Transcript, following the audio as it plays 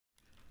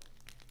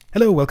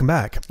Hello, welcome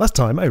back. Last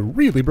time I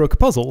really broke a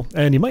puzzle,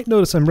 and you might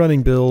notice I'm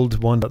running build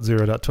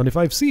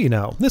 1.0.25c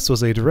now. This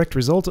was a direct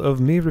result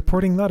of me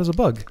reporting that as a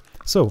bug.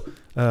 So,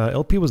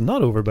 LP was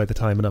not over by the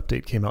time an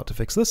update came out to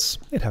fix this.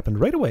 It happened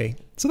right away,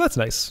 so that's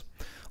nice.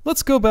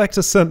 Let's go back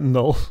to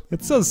Sentinel.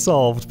 It says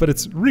solved, but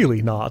it's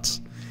really not.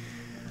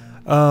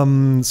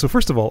 So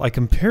first of all, I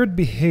compared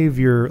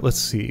behavior, let's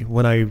see,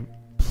 when I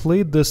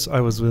played this I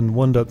was in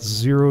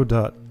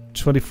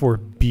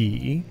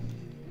 1.0.24b,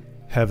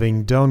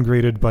 having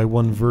downgraded by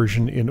one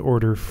version in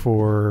order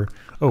for...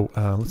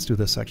 let's do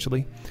this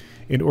actually.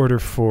 In order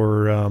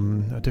for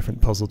a different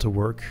puzzle to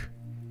work.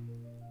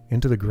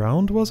 Into the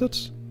ground, was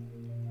it?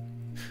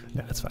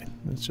 Nah, it's fine.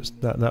 It's just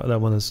that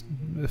one is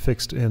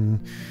fixed in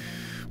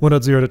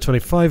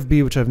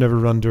 1.0.25b, which I've never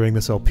run during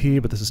this LP,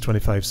 but this is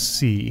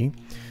 25c,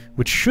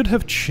 which should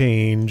have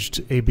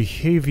changed a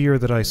behavior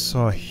that I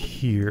saw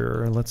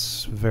here.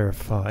 Let's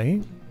verify.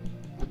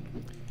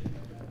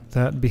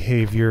 That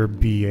behavior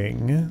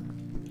being...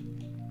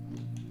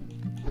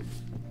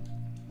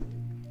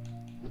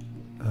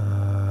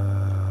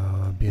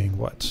 being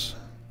what?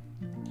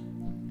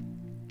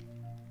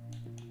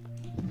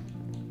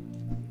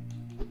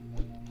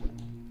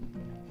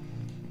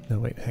 No,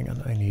 wait, hang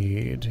on. I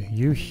need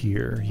you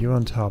here, you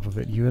on top of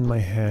it, you in my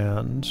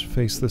hand,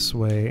 face this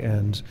way,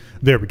 and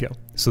there we go.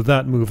 So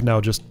that move now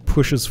just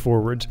pushes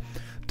forward.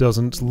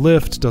 Doesn't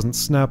lift, doesn't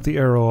snap the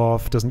arrow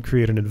off, doesn't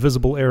create an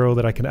invisible arrow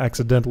that I can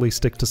accidentally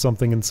stick to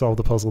something and solve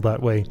the puzzle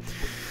that way.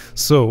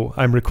 So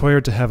I'm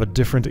required to have a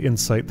different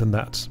insight than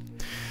that.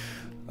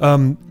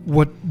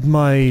 What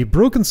my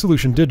broken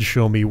solution did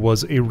show me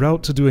was a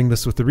route to doing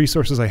this with the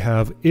resources I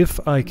have if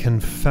I can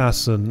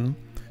fasten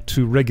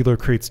two regular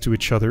crates to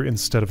each other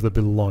instead of the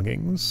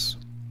belongings.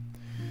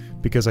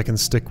 Because I can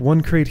stick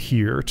one crate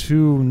here,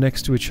 two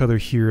next to each other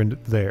here and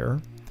there,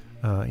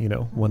 you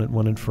know,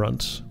 one in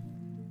front.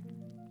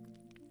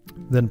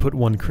 Then put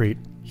one crate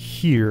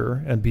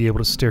here and be able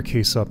to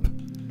staircase up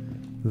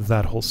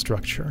that whole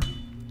structure.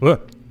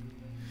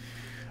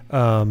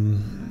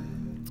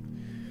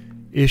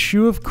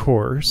 Issue, of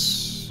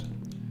course,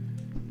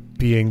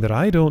 being that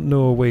I don't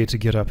know a way to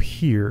get up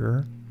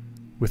here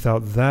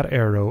without that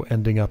arrow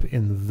ending up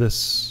in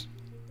this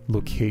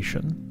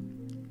location.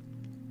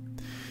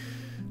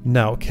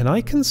 Now, can I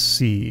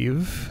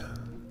conceive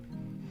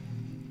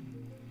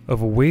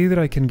of a way that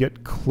I can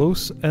get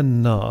close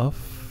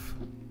enough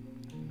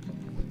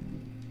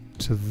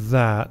to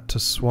that to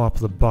swap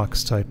the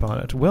box type on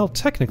it? Well,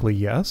 technically,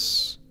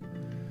 yes.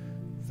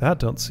 That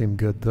don't seem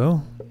good,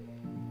 though.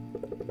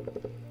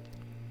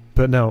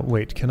 But now,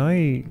 wait, can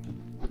I...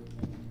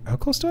 How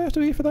close do I have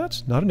to be for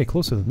that? Not any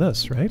closer than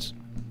this, right?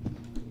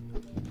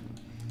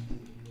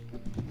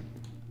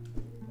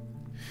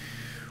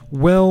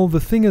 Well, the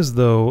thing is,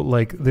 though,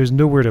 like, there's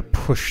nowhere to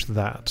push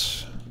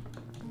that.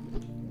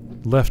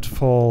 Left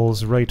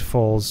falls, right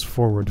falls,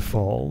 forward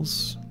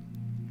falls.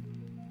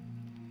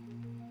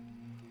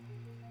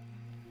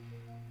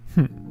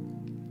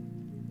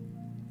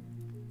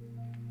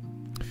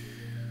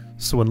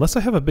 So unless I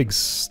have a big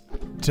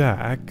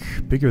stack,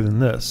 bigger than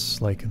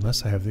this, like,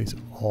 unless I have these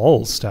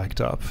all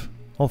stacked up,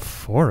 all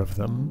four of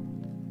them,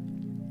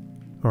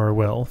 or,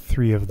 well,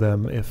 three of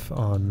them if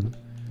on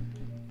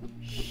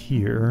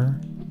here,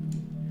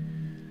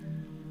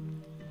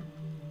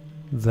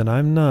 then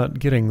I'm not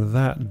getting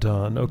that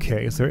done.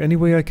 Okay, is there any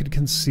way I could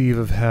conceive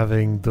of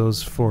having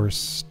those four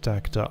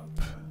stacked up?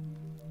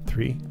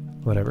 Three?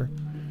 Whatever.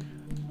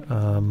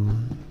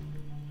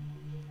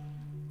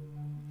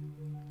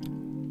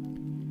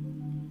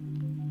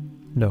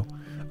 No.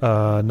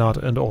 Not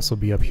and also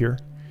be up here.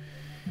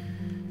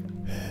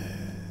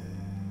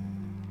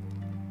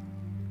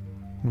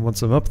 And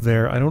once I'm up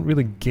there, I don't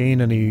really gain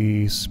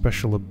any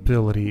special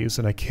abilities,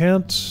 and I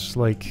can't,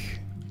 like...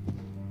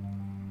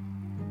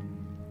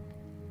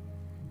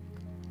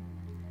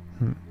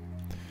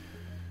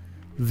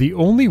 The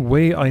only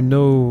way I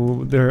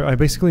know... I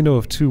basically know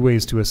of two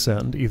ways to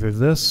ascend. Either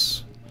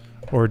this,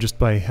 or just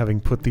by having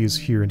put these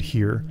here and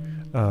here,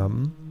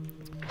 and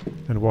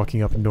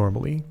walking up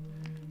normally.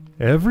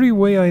 Every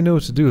way I know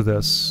to do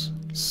this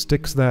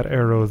sticks that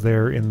arrow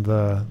there in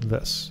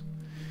this.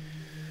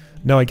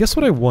 Now, I guess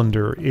what I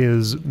wonder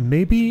is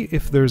maybe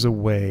if there's a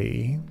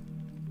way...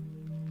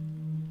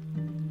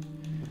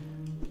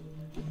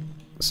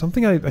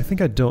 Something I think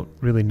I don't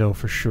really know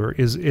for sure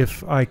is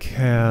if I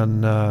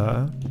can...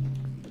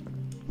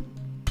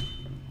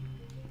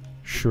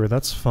 Sure,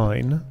 that's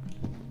fine.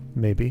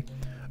 Maybe.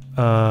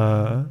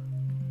 I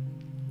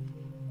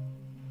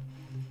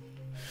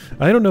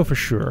don't know for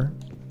sure.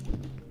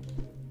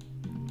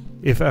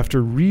 If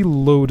after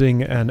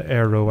reloading an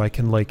arrow I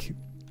can, like,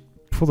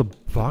 pull the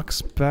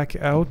box back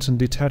out and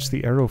detach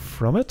the arrow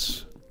from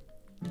it?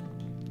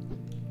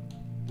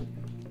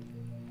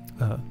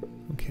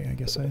 Okay, I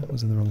guess I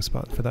was in the wrong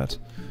spot for that.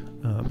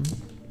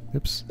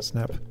 Oops,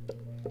 snap.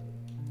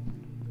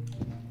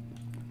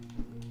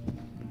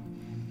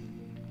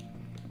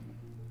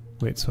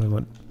 Wait, so I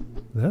want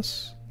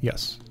this?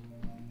 Yes.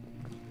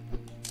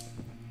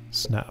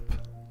 Snap.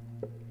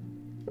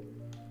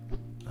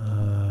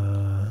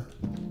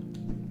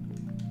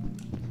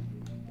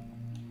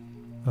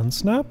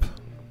 Unsnap?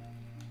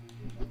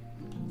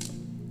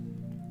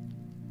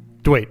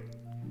 Wait.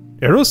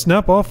 Arrows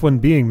snap off when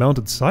being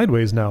mounted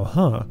sideways now,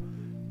 huh?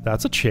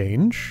 That's a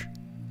change.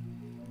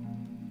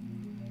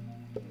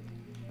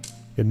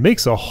 It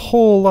makes a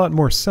whole lot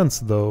more sense,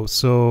 though,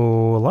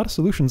 so a lot of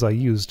solutions I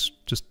used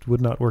just would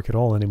not work at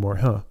all anymore,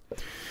 huh?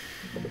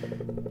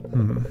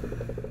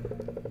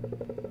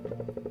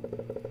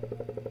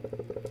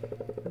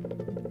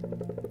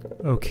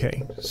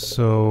 Okay,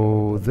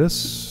 so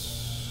this...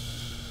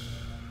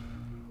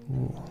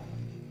 Ooh.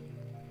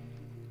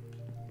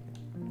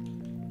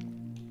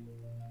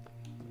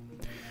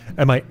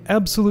 Am I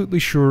absolutely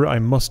sure I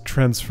must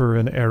transfer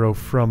an arrow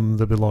from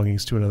the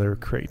belongings to another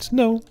crate?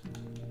 No.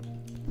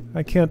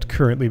 I can't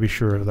currently be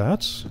sure of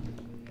that.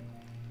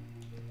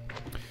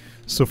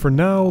 So for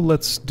now,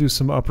 let's do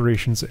some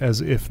operations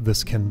as if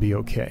this can be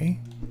okay.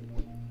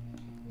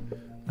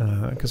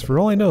 Because for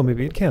all I know,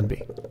 maybe it can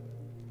be.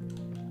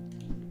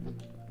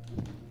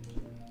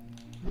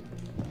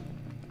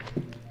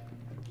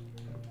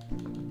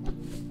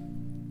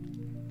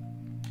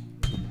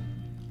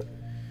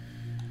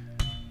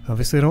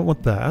 Obviously, I don't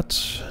want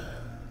that.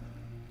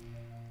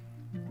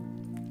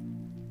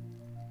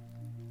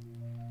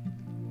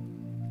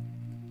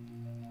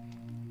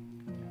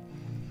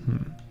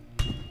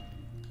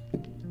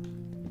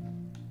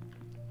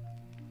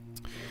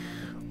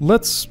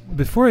 Let's,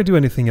 before I do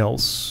anything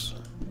else,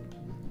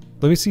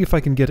 let me see if I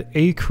can get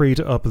a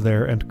crate up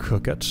there and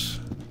cook it.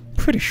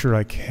 Pretty sure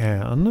I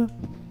can,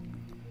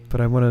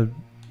 but I want to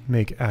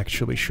make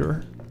actually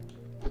sure.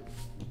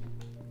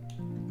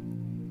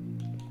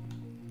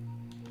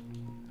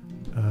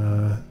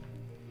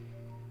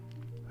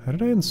 How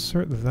did I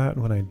insert that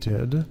when I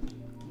did?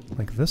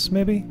 Like this,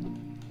 maybe?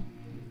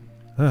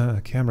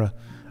 Camera.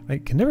 I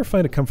can never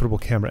find a comfortable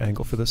camera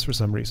angle for this for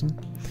some reason.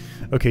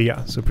 Okay,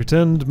 yeah, so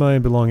pretend my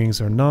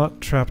belongings are not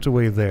trapped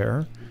away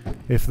there.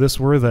 If this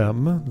were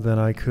them, then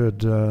I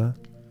could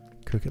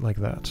cook it like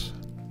that.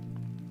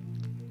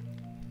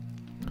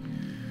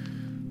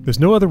 There's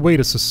no other way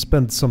to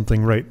suspend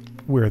something right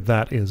where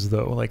that is,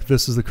 though. Like,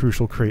 this is the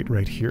crucial crate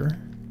right here.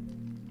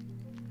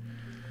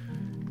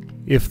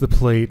 If the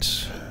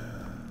plate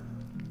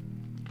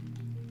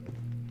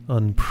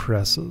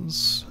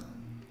unpresses.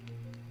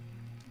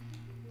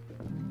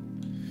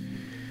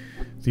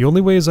 The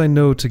only ways I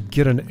know to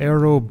get an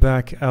arrow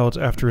back out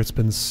after it's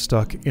been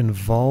stuck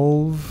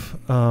involve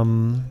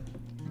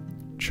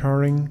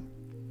charring.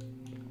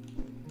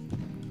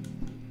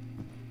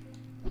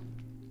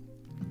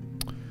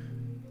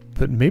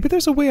 But maybe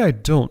there's a way I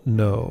don't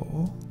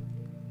know.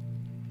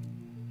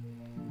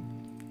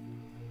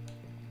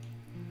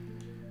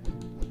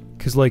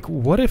 Because, like,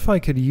 what if I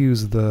could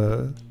use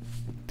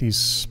these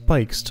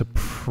spikes to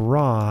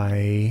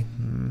pry?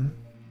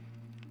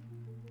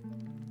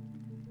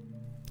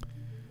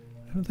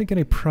 I don't think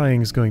any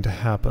prying is going to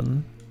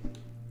happen.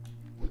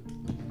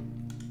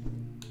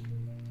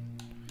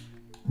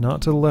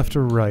 Not to the left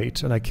or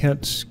right, and I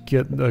can't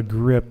get a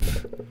grip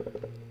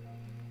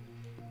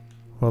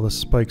while the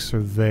spikes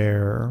are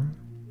there.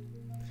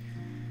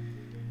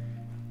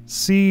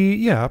 See,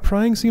 yeah,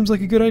 prying seems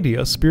like a good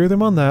idea. Spear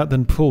them on that,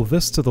 then pull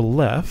this to the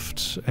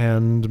left,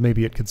 and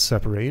maybe it could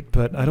separate,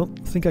 but I don't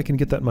think I can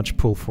get that much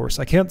pull force.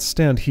 I can't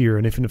stand here,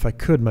 and even if I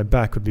could, my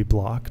back would be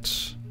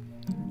blocked.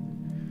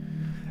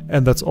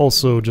 And that's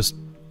also just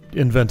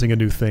inventing a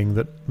new thing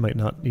that might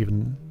not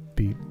even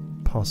be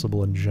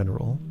possible in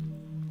general.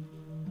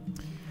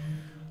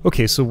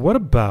 Okay, so what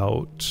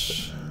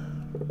about...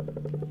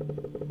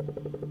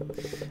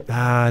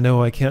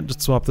 no, I can't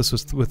just swap this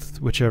with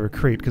whichever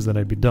crate, because then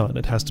I'd be done.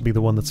 It has to be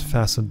the one that's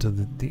fastened to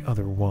the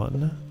other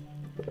one.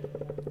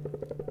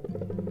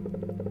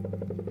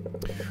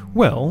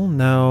 Well,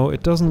 now,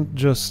 it doesn't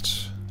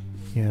just...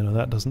 Yeah, no,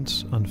 that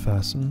doesn't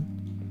unfasten.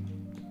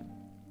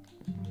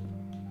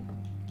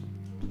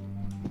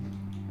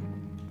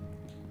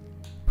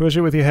 Push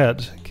it with your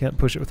head. Can't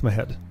push it with my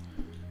head.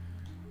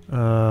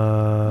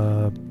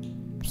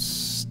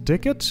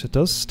 Stick it? It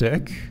does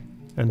stick.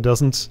 And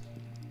doesn't...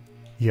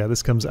 Yeah,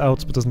 this comes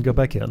out but doesn't go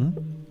back in.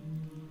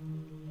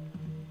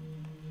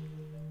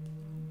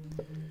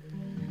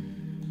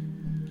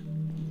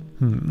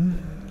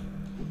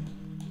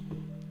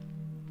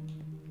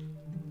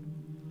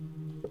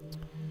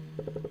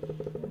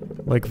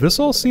 Like, this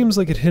all seems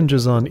like it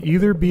hinges on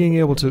either being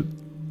able to...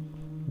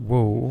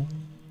 Whoa.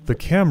 The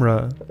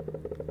camera...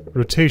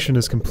 rotation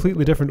is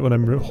completely different when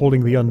I'm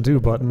holding the undo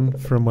button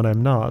from when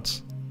I'm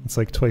not. It's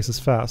like twice as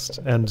fast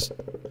and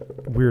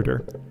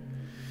weirder.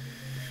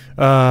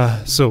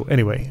 So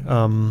anyway,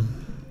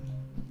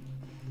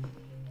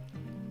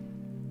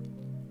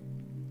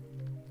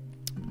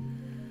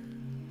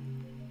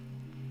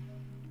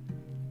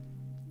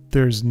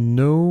 there's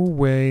no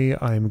way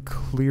I'm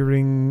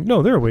clearing...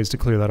 No, there are ways to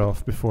clear that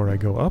off before I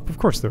go up. Of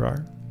course there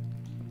are.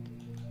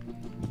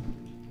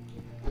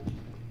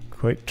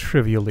 Quite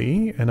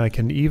trivially, and I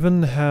can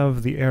even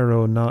have the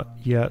arrow not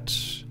yet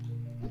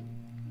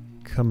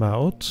come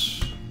out.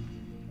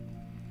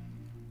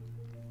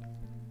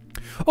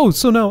 Oh,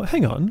 so now,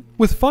 hang on.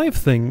 With 5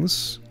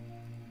 things,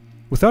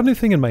 Without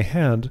anything in my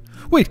hand...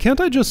 Wait, can't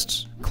I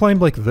just climb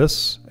like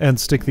this and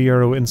stick the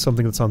arrow in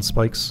something that's on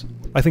spikes?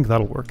 I think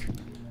that'll work.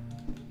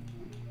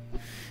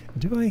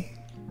 Do I?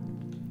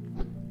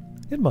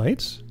 It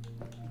might.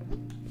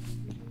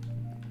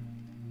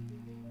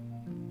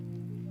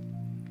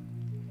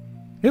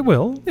 It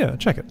will. Yeah,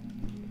 check it.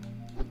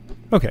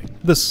 Okay,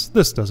 this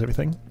does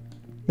everything.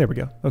 There we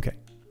go. Okay.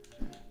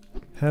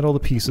 Had all the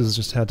pieces,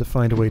 just had to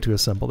find a way to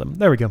assemble them.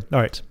 There we go.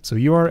 Alright, so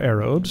you are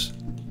arrowed.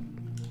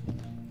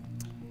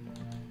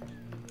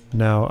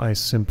 Now I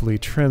simply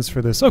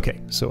transfer this. Okay,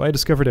 so I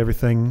discovered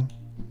everything.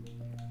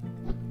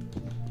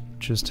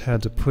 Just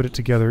had to put it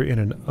together in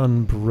an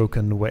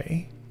unbroken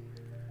way.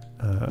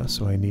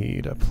 So I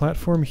need a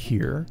platform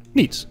here.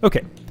 Neat.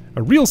 Okay.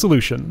 A real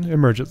solution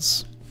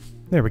emerges.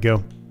 There we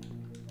go.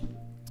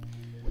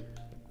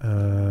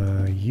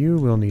 You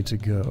will need to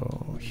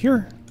go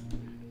here.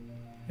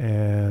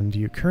 And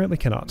you currently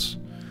cannot.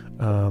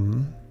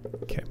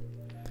 Okay.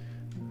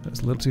 I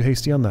was a little too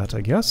hasty on that,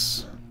 I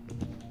guess.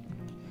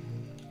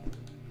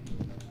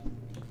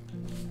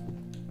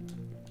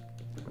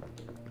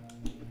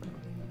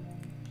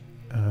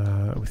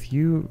 With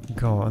you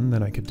gone,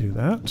 then I could do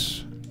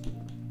that.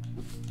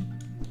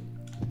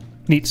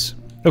 Neat.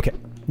 Okay,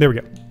 there we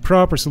go.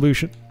 Proper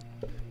solution.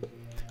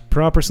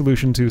 Proper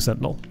solution to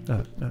Sentinel.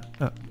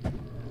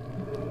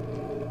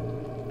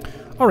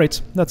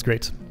 Alright, that's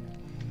great.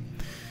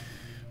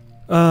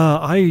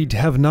 I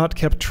have not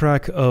kept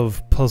track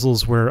of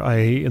puzzles where I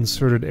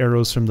inserted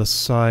arrows from the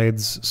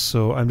sides,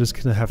 so I'm just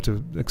gonna have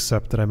to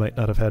accept that I might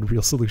not have had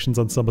real solutions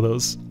on some of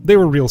those. They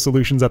were real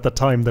solutions at the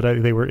time that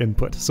they were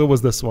input. So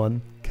was this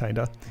one,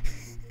 kinda.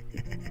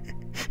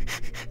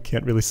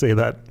 Can't really say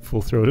that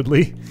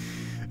full-throatedly.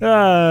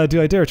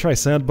 Do I dare try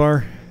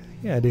Sandbar?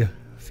 Yeah, I do.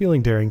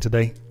 Feeling daring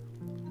today.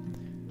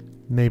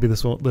 Maybe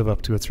this won't live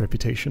up to its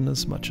reputation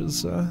as much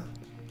as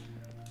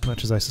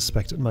I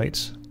suspect it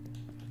might.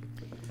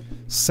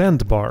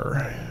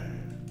 Sandbar.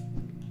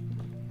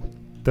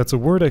 That's a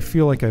word I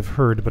feel like I've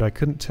heard, but I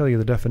couldn't tell you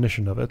the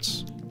definition of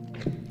it.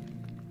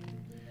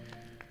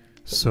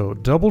 So,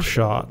 double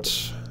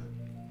shot.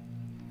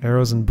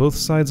 Arrows on both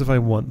sides if I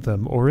want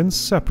them, or in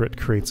separate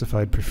crates if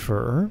I'd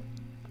prefer.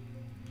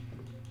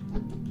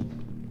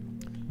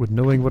 Would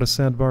knowing what a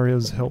sandbar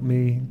is help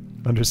me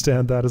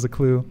understand that as a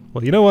clue?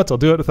 Well, you know what? I'll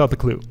do it without the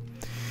clue.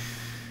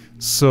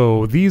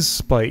 So, these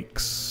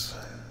spikes...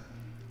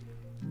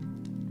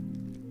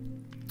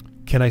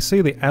 Can I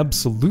say they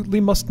absolutely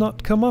must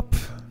not come up?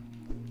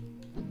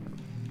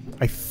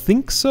 I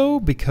think so,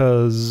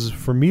 because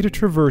for me to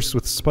traverse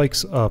with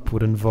spikes up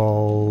would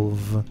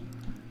involve...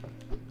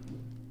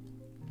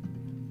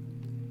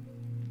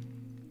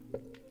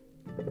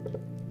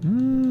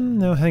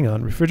 Now hang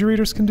on,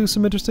 refrigerators can do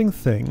some interesting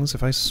things.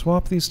 If I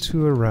swap these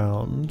two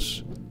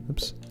around...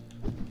 Oops.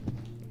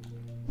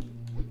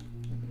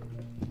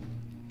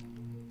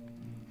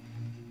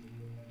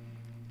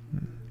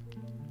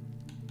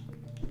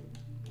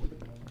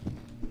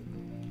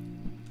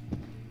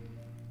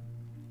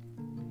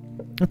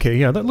 Okay,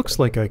 yeah, that looks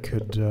like I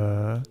could,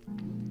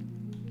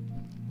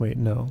 Wait,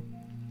 no.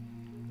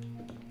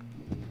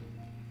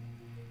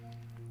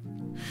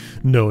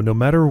 No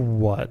matter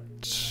what...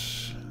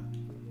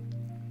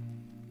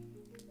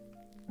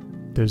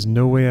 There's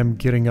no way I'm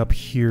getting up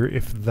here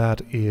if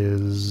that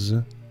is...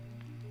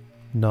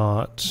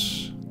 not...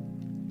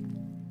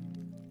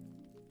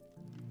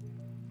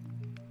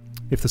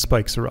 If the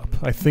spikes are up.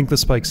 I think the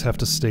spikes have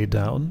to stay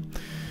down.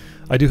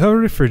 I do have a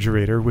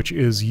refrigerator, which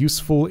is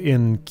useful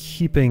in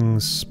keeping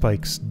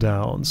spikes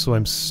down, so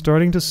I'm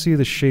starting to see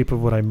the shape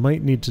of what I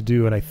might need to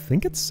do, and I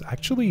think it's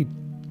actually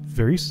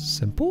very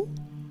simple?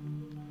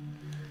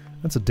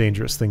 That's a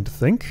dangerous thing to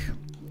think.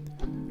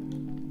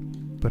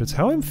 But it's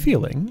how I'm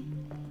feeling.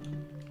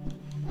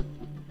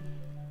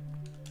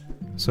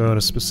 So I'm going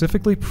to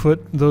specifically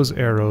put those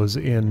arrows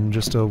in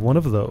just one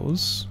of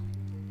those.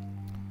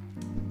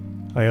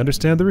 I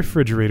understand the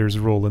refrigerator's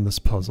role in this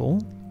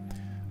puzzle.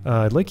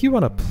 I'd like you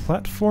on a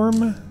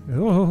platform.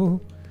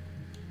 Oh.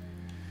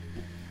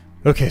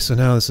 Okay, so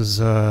now this is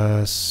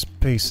a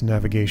space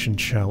navigation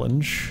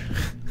challenge.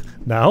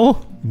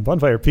 Now?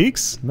 Bonfire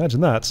Peaks?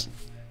 Imagine that.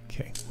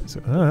 Okay,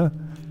 so,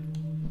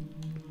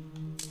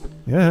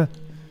 yeah.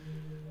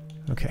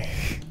 Okay.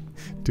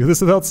 Do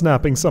this without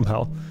snapping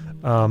somehow.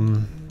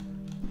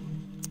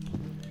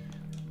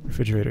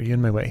 Refrigerator, you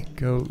in my way.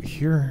 Go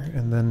here,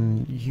 and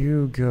then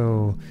you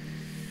go...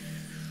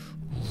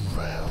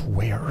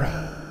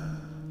 Where?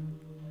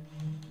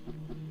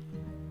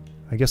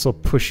 I guess I'll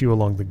push you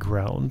along the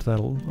ground.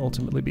 That'll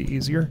ultimately be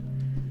easier.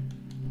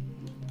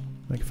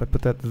 Like if I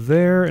put that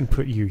there and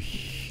put you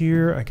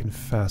here, I can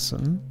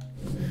fasten.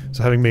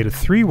 So having made a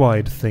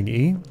 3-wide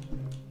thingy,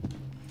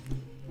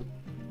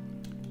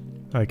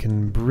 I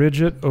can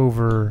bridge it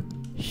over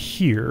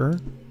here,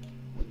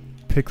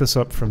 pick this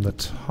up from the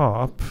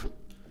top,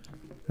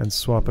 and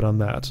swap it on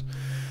that.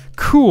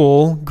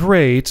 Cool,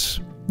 great.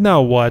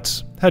 Now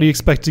what? How do you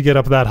expect to get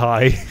up that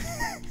high?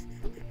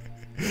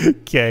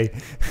 Okay.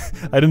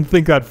 I didn't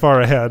think that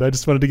far ahead. I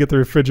just wanted to get the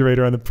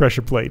refrigerator on the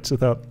pressure plate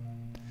without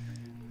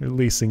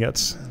Releasing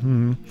it.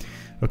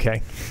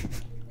 Okay.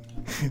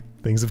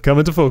 Things have come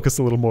into focus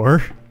a little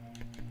more.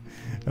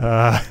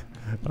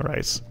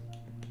 Alright.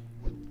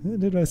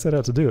 Did I set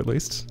out to do, at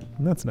least?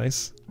 And that's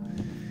nice.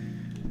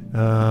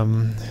 Oh,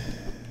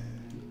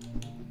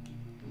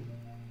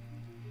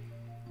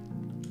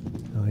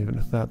 even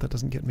with that, that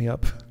doesn't get me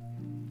up.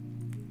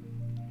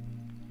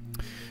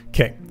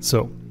 Okay,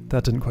 so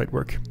that didn't quite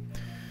work.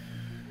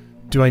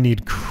 Do I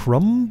need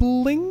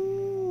crumbling?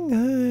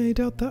 I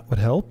doubt that would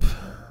help.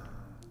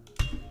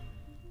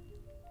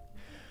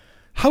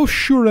 How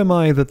sure am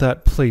I that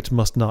that plate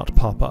must not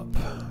pop up?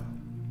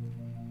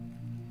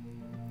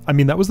 I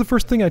mean, that was the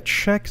first thing I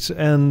checked,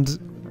 and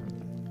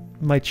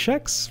my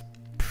checks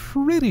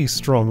pretty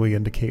strongly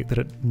indicate that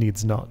it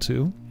needs not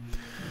to.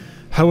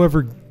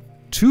 However,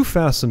 2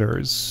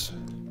 fasteners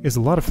is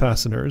a lot of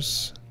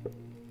fasteners.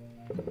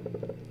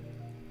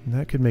 And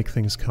that could make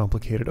things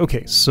complicated.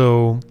 Okay,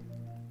 so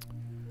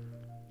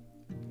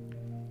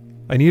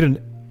I need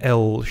an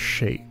L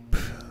shape.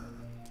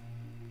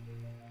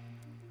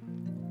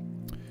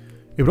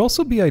 It would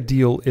also be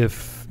ideal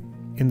if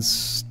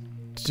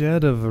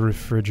instead of a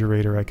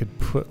refrigerator I could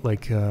put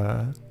like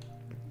a...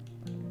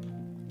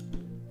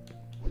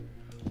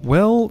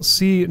 Well,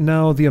 see,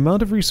 now the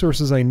amount of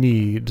resources I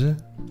need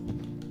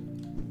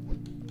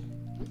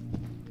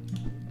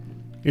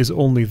is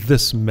only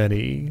this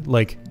many.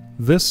 Like,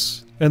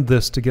 this and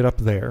this to get up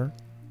there.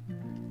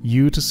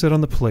 You to sit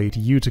on the plate,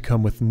 you to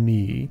come with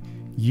me.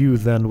 You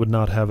then would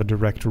not have a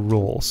direct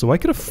roll. So I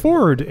could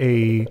afford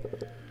a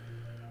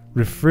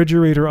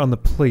refrigerator on the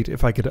plate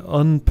if I could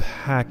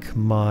unpack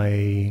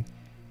my...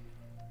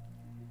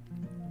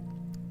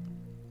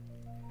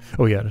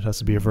 Oh yeah, it has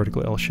to be a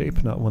vertical L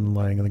shape, not one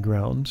lying on the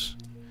ground.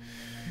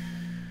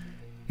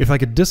 If I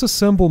could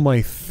disassemble my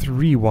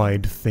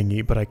 3-wide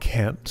thingy, but I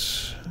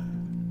can't.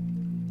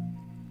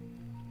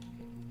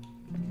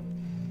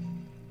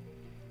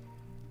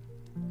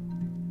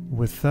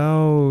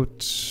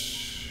 Without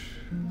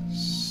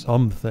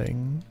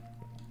something.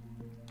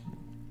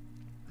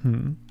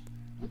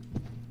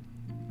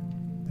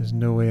 There's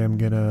no way I'm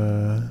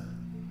gonna...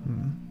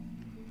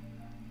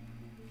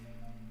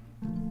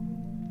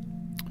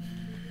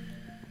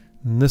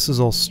 And this is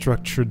all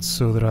structured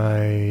so that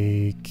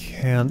I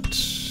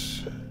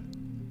can't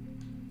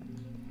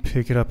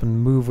pick it up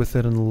and move with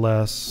it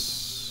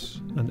unless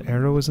an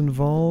arrow is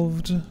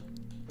involved.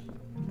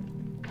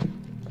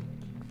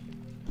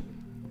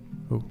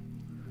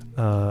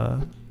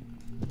 Oh.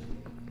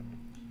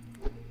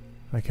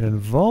 I can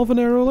involve an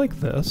arrow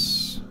like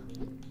this.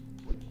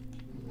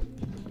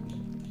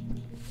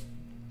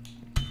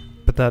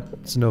 But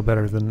that's no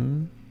better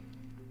than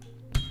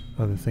the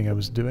other thing I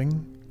was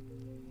doing.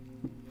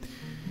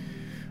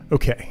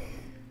 Okay.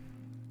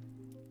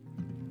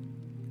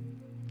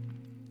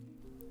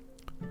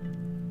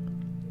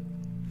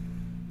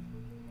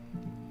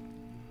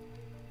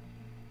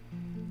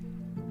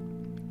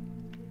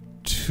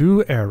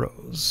 Two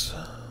arrows.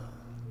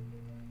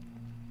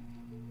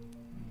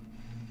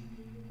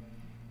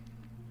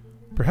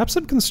 Perhaps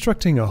I'm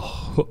constructing a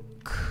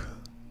hook.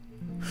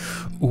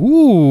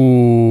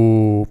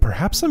 Ooh,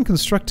 perhaps I'm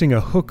constructing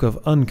a hook of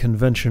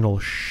unconventional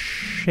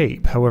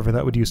shape. However,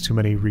 that would use too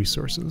many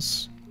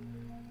resources.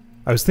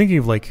 I was thinking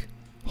of, like,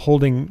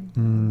 holding...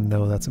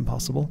 no, that's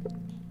impossible.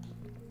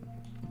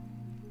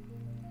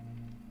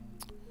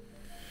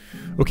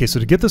 Okay, so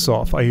to get this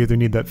off, I either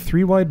need that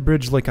 3-wide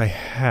bridge like I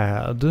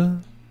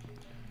had,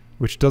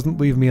 which doesn't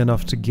leave me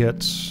enough to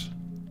get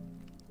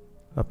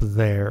up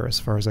there as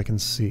far as I can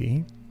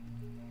see.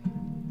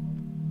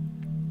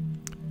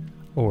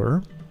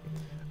 Or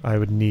I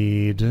would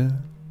need to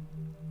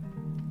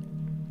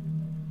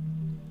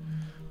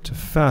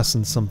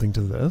fasten something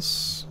to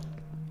this.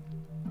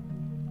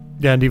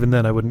 Yeah, and even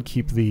then I wouldn't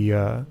keep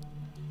the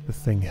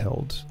thing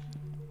held.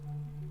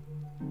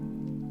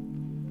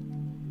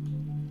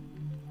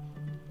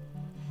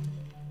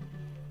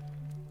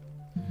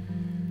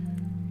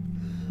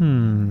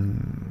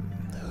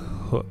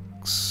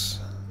 Hooks.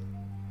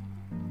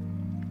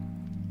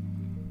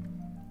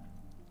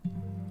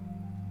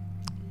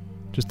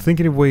 Just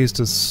thinking of ways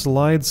to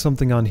slide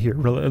something on here.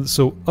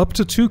 So up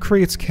to 2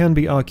 crates can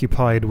be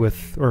occupied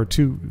with, or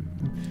 2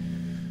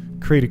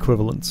 crate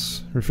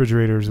equivalents.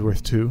 Refrigerators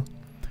worth 2.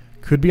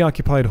 Could be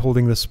occupied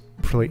holding this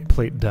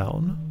plate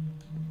down.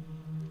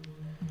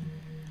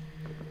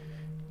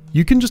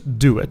 You can just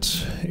do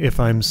it if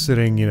I'm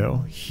sitting, you know,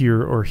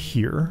 here or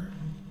here.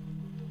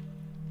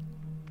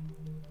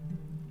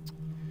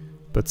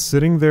 But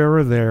sitting there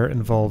or there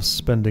involves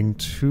spending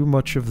too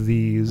much of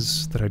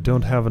these that I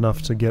don't have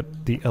enough to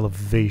get the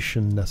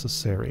elevation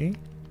necessary.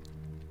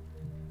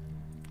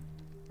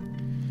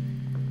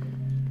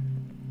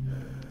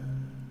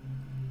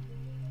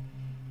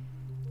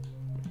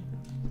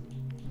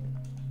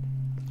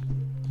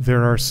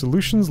 There are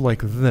solutions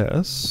like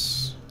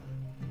this,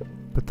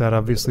 but that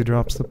obviously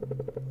drops the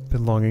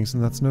belongings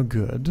and that's no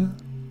good.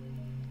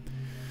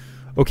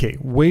 Okay,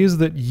 ways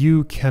that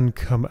you can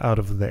come out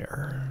of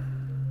there.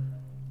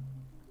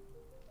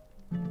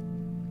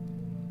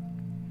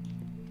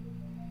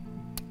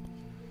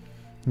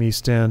 me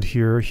stand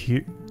here,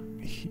 you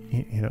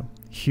know,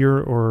 here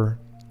or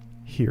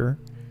here.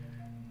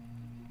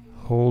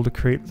 Hold a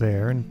crate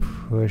there and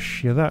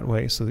push you that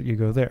way so that you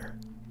go there.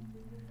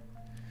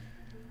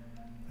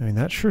 I mean,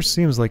 that sure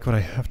seems like what I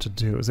have to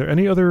do. Is there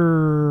any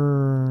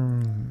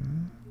other...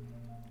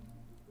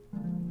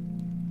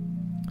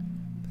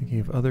 Thinking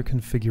of other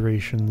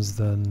configurations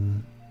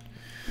then...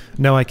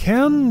 Now I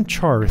can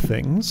char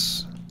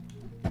things.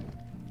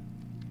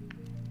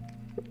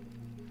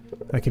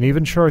 I can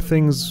even char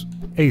things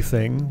a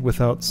thing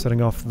without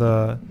setting off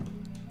the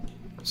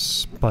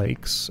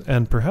spikes,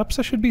 and perhaps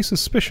I should be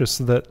suspicious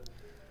that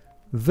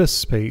this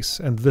space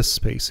and this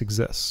space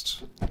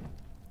exist.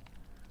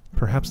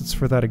 Perhaps it's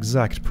for that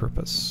exact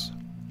purpose.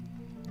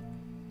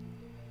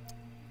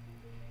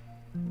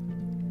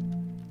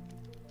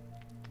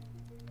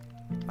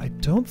 I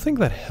don't think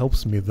that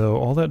helps me, though.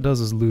 All that does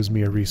is lose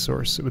me a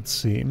resource, it would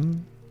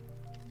seem.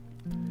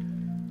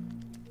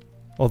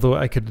 Although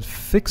I could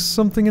fix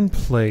something in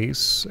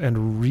place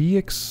and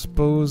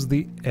re-expose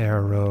the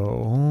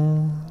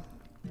arrow.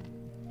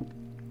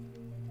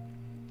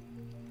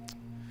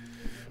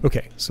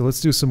 Okay, so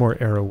let's do some more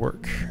arrow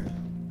work.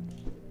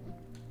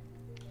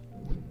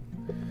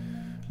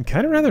 I'd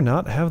kind of rather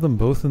not have them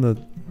both in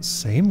the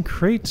same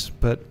crate,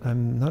 but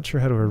I'm not sure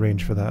how to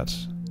arrange for that.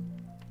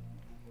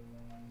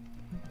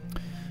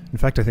 In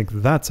fact, I think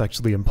that's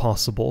actually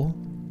impossible.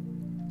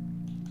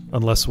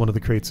 Unless one of the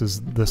crates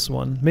is this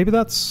one. Maybe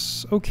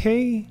that's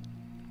okay?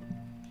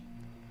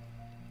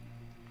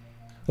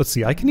 Let's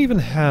see, I can even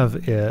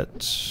have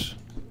it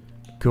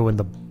go in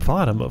the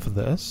bottom of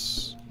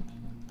this.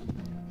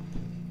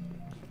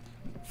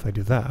 If I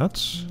do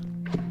that.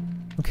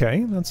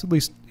 Okay, that's at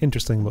least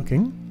interesting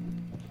looking.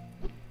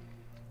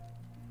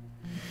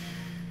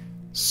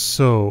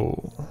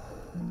 So...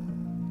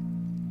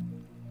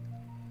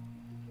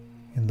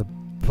 in the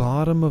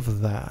bottom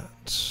of that...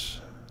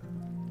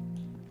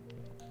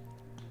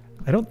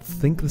 I don't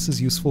think this is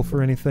useful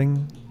for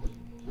anything.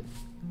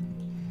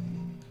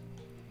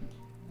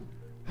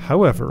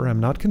 However, I'm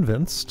not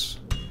convinced.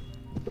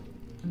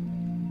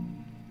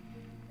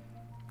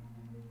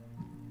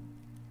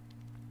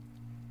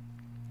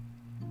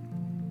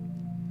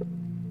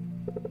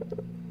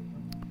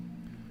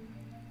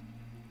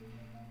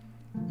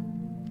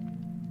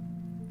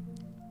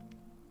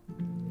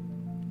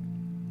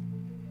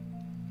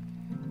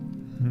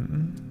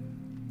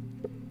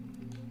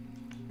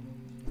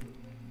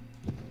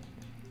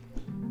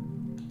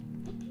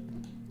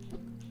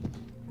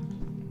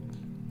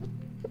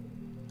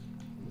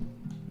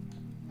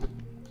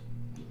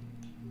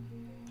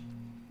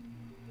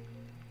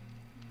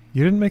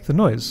 You didn't make the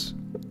noise.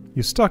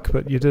 You stuck,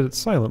 but you did it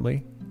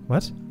silently.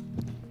 What?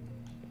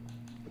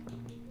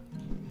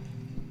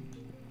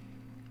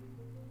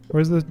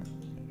 Where's the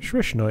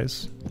shrish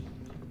noise?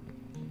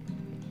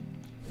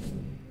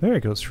 There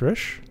it goes,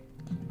 shrish.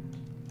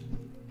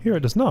 Here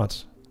it does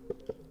not.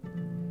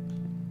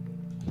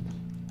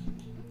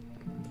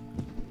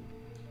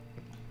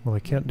 Well, I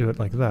can't do it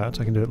like that.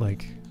 I can do it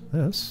like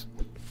this.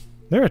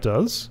 There it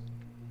does.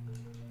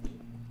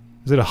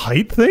 Is it a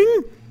height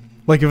thing?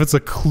 Like if it's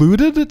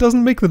occluded, it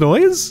doesn't make the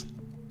noise?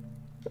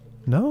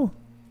 No.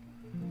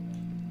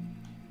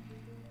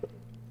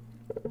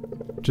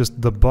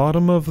 Just the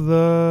bottom of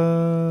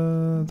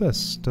the...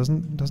 this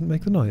doesn't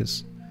make the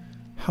noise.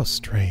 How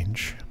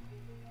strange.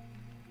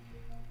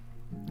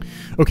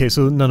 Okay,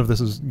 so none of this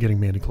is getting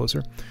me any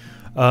closer.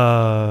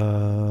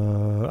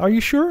 Are you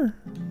sure?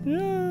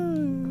 Yeah.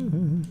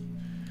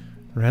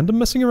 Random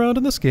messing around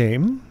in this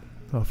game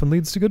often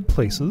leads to good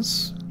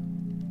places.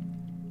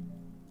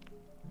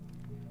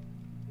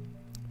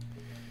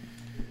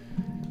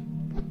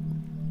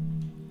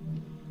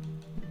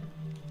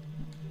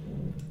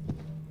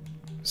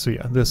 So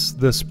yeah,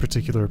 this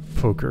particular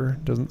poker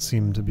doesn't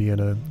seem to be in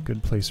a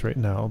good place right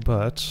now,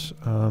 but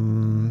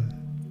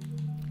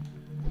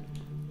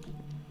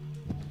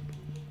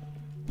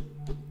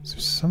is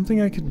there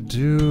something I could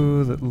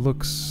do that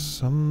looks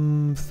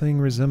something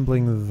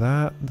resembling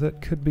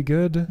that could be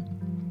good?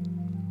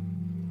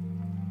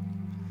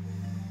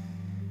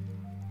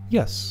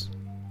 Yes.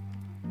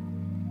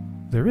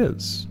 There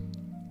is.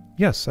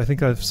 Yes, I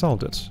think I've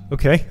solved it.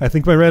 Okay, I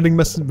think my random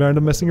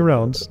messing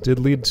around did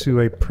lead to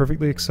a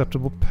perfectly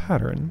acceptable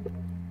pattern.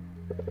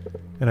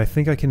 And I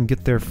think I can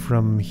get there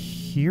from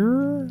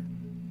here?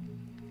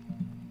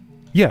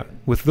 Yeah,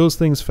 with those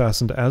things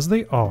fastened as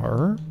they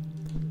are.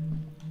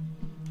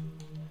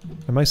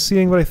 Am I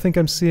seeing what I think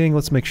I'm seeing?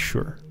 Let's make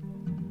sure.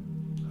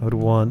 I would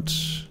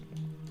want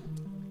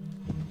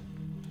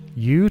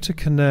you to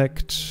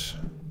connect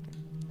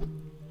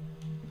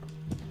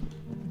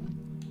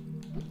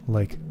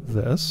like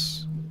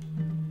this.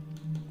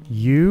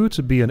 You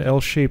to be an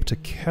L shape to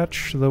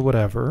catch the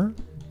whatever.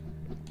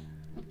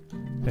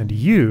 And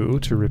you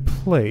to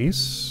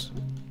replace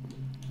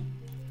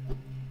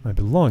my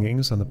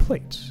belongings on the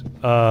plate.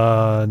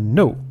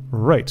 No.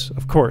 Right,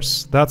 of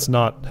course. That's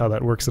not how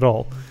that works at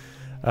all.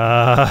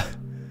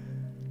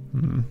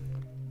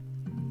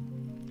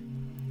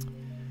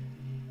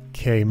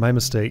 Okay, my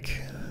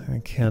mistake. I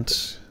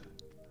can't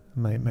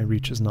My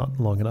reach is not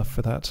long enough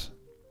for that.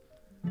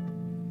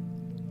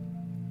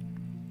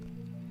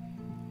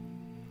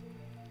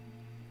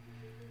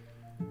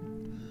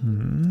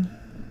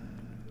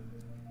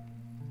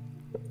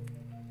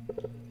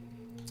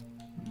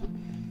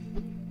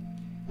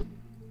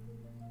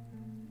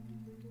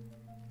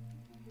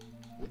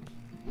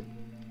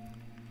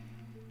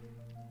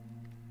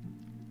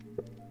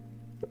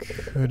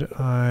 Could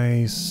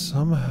I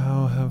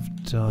somehow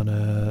have done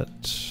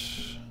it?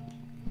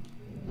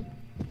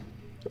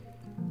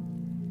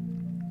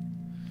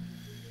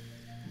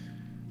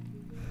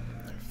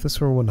 If this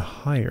were one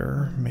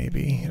higher,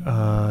 maybe.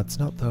 It's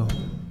not though.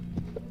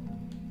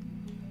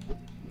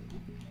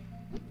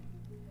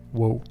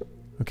 Whoa.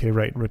 Okay,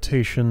 right.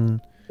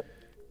 Rotation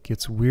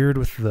gets weird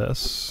with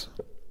this.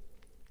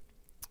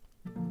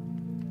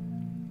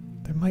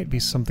 There might be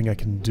something I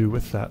can do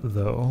with that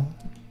though.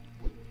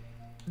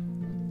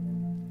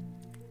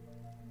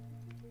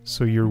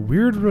 So your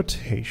weird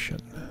rotation.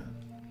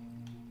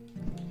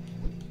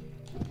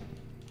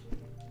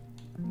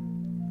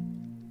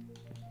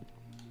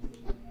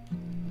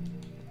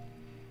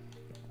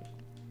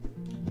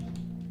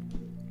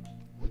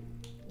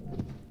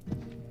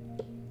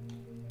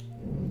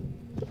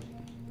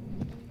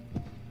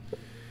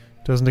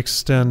 Doesn't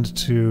extend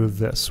to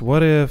this.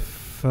 What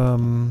if,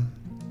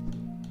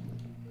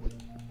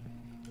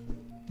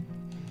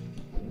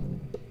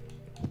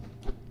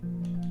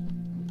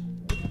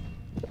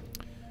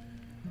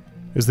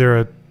 is there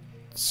a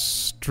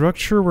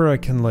structure where I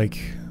can, like...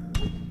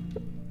 I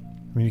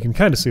mean, you can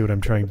kind of see what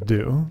I'm trying to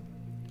do.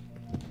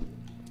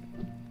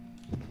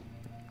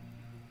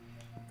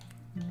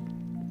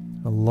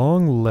 A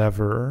long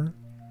lever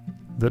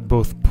that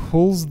both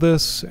pulls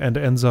this and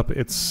ends up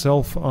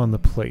itself on the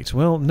plate.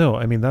 Well, no,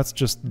 I mean, that's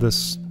just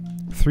this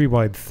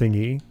 3-wide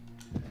thingy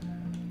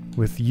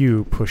with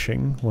you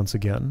pushing once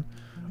again.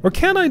 Or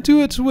can I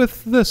do it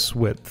with this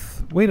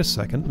width? Wait a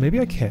second, maybe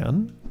I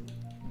can.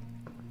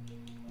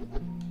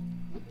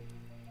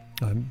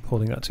 I'm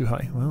holding that too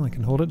high. Well, I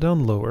can hold it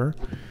down lower,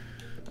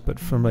 but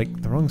from,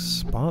 like, the wrong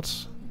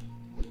spot.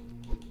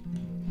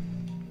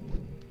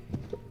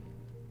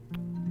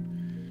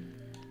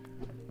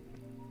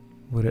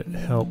 Would it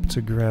help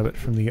to grab it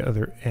from the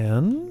other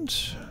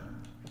end?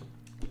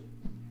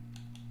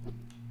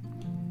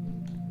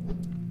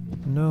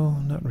 No,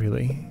 not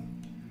really.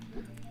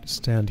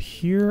 Stand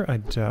here, I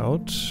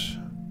doubt.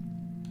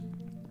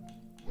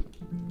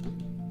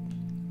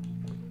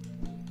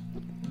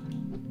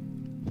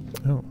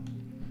 Oh.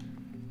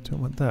 Don't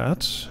want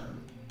that.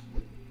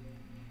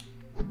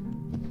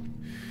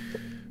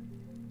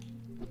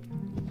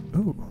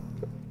 Ooh.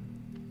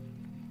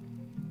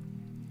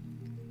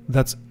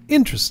 That's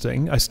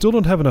interesting. I still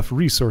don't have enough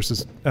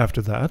resources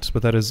after that,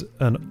 but that is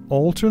an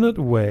alternate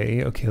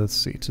way. Okay, let's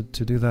see. To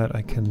do that,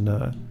 I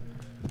can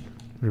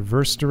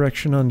reverse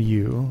direction on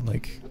you,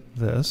 like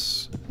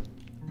this.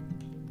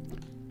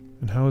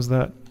 And how is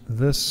that?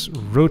 This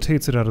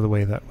rotates it out of the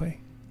way that way.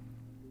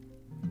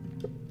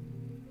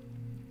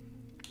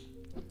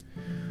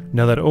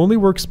 Now that only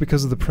works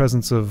because of the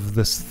presence of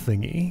this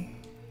thingy.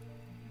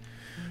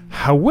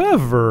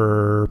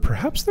 However,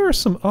 perhaps there are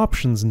some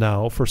options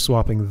now for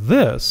swapping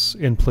this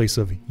in place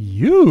of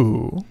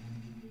you.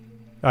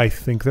 I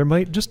think there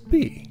might just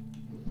be.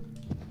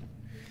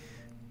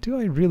 Do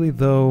I really,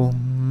 though?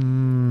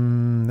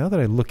 Now that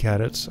I look at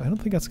it, I don't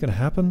think that's going to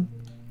happen.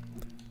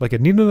 Like, I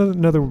need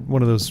another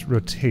one of those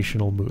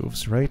rotational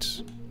moves, right?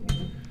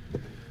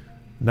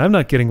 And I'm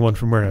not getting one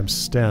from where I'm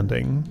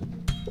standing.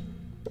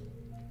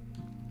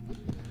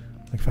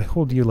 Like, if I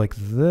hold you like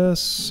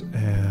this,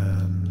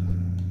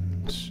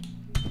 and...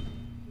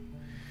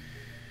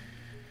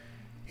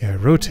 yeah, I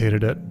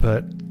rotated it,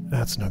 but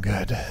that's no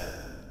good.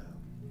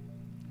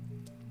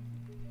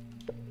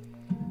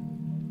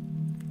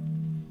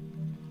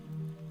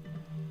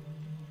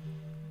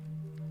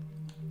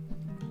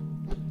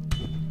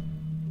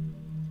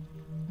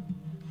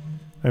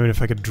 I mean,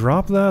 if I could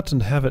drop that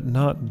and have it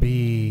not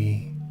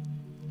be...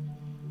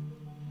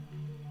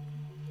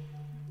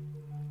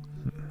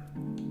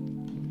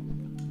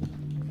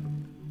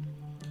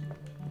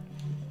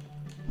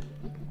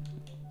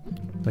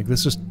 Like,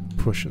 this just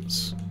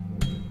pushes.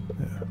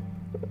 Yeah.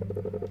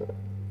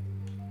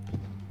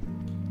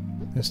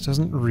 This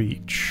doesn't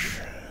reach.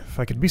 If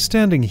I could be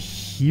standing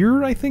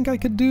here, I think I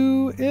could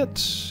do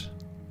it.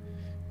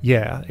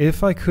 Yeah,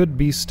 if I could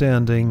be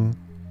standing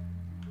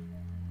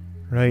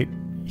right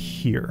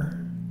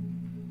here.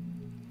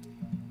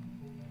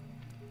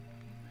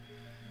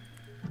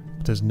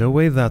 But there's no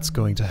way that's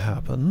going to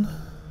happen.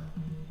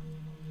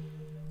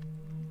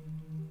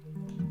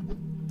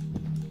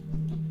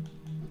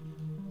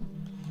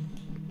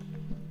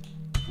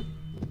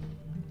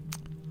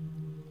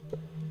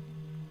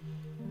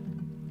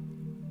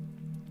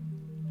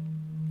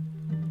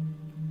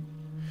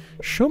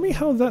 Show me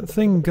how that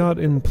thing got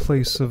in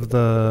place of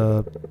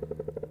the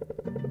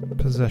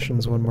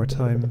possessions one more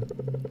time.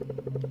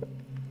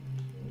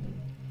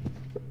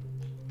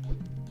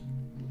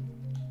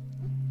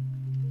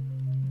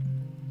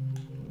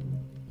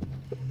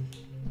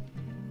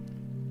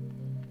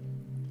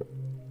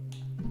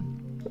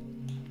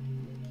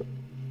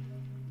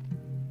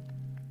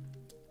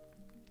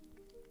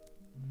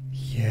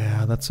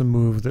 that's a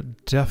move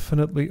that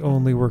definitely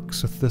only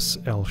works with this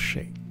L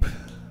shape.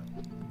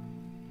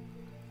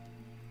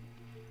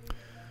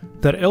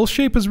 That L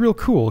shape is real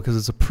cool because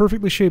it's a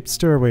perfectly shaped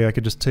stairway I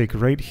could just take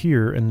right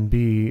here and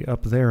be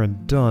up there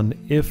and done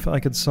if I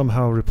could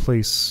somehow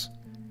replace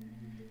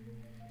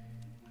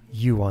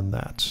you on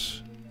that.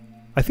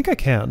 I think I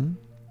can.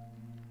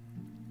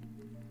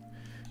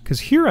 Because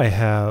here I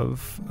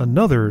have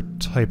another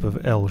type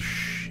of L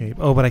shape.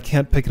 Oh, but I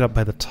can't pick it up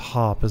by the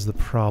top is the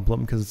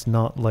problem, because it's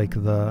not like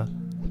the...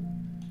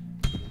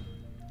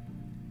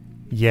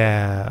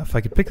 Yeah, if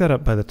I could pick that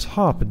up by the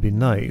top it'd be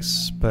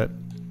nice, but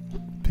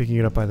picking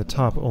it up by the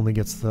top only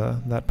gets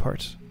that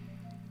part.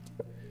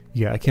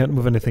 Yeah, I can't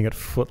move anything at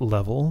foot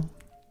level.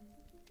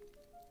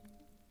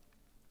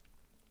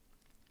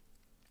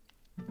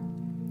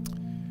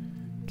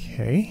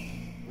 Okay.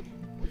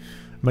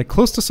 Am I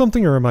close to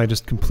something, or am I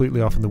just completely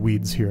off in the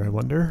weeds here, I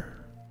wonder?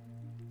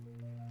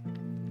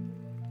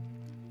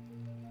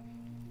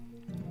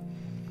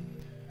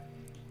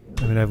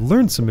 I mean, I've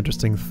learned some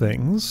interesting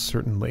things,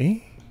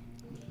 certainly.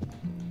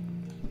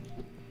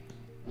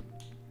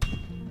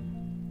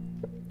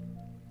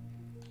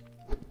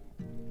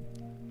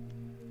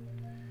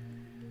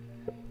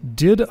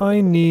 Did I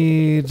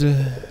need...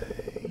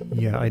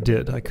 Yeah, I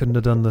did. I couldn't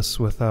have done this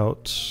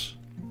without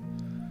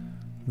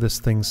this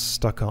thing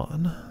stuck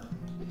on.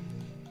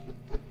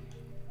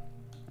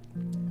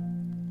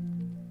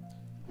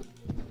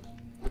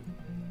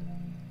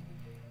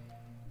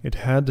 It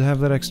had to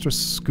have that extra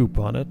scoop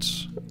on it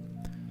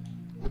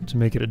to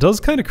make it. It does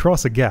kind of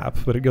cross a gap,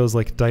 but it goes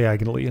like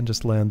diagonally and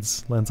just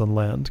lands on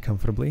land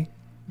comfortably.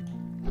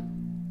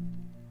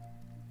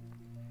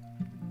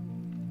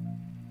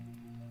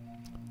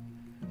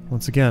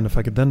 Once again, if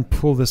I could then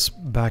pull this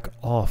back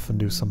off and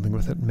do something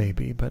with it,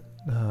 maybe, but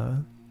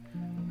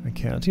I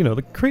can't. You know,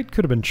 the crate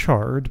could have been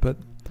charred, but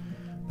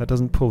that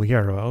doesn't pull the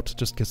arrow out. It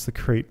just gets the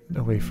crate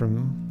away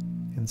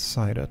from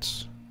inside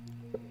it.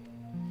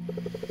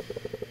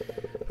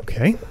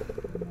 Okay.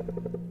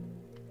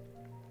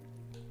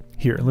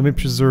 Here, let me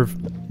preserve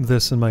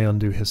this in my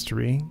undo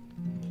history.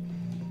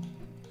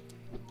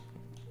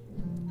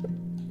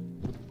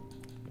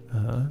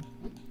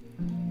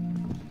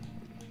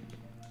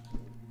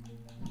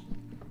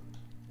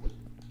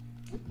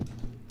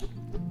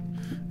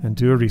 And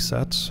do a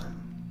reset.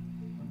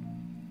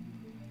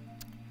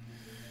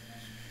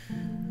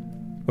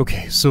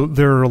 Okay, so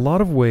there are a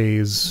lot of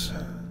ways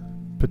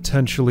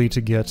potentially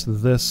to get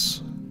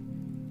this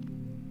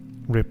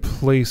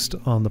replaced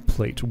on the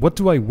plate. What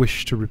do I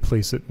wish to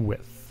replace it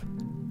with?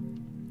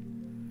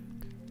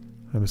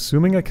 I'm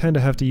assuming I kind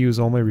of have to use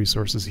all my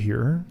resources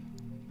here.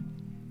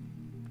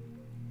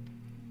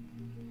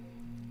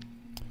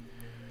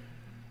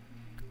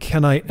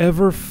 Can I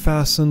ever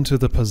fasten to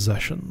the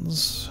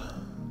possessions?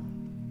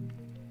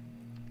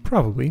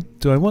 Probably.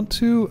 Do I want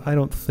to? I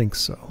don't think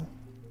so.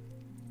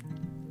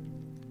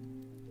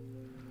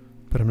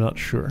 But I'm not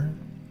sure.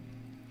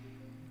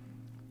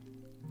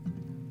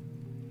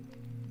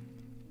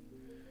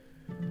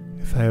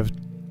 If I have...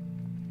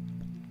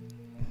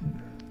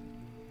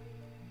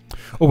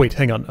 Oh wait,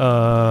 hang on.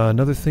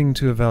 Another thing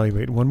to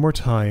evaluate. One more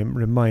time.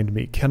 Remind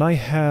me. Can I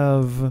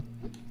have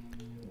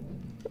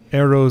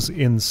arrows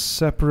in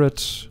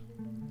separate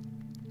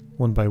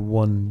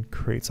 1x1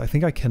 crates? I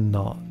think I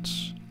cannot.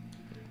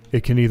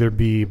 It can either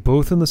be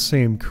both in the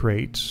same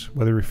crate,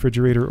 whether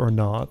refrigerator or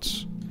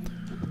not,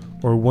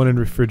 or one in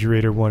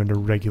refrigerator, one in a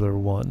regular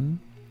one.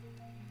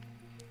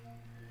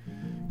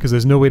 Because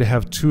there's no way to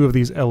have two of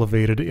these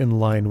elevated in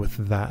line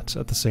with that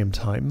at the same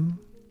time.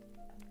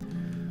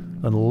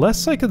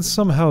 Unless I could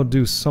somehow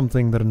do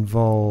something that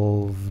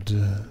involved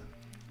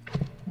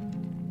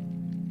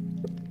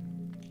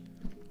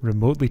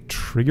remotely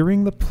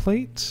triggering the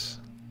plate?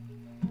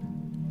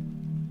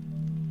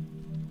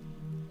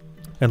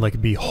 And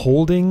like be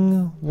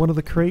holding one of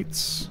the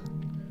crates?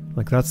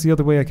 Like that's the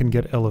other way I can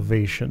get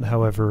elevation.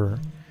 However,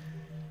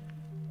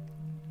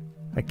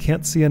 I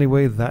can't see any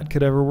way that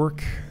could ever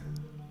work.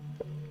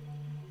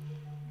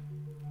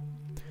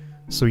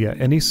 So yeah,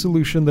 any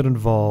solution that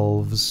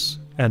involves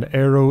an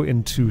arrow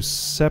in two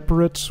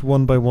separate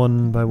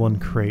 1x1x1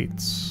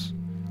 crates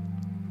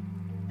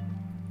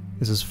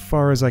is, as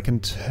far as I can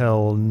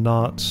tell,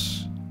 not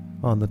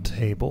on the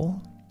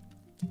table.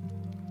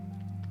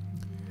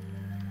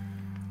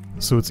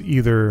 So it's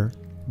either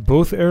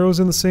both arrows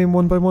in the same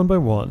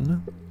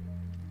 1x1x1,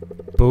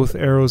 both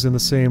arrows in the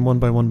same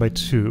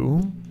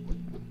 1x1x2,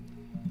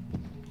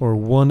 or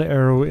one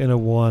arrow in a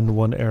 1,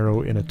 one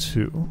arrow in a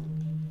 2.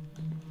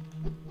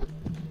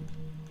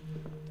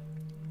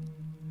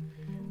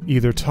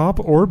 Either top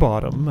or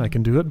bottom. I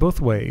can do it both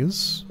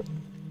ways.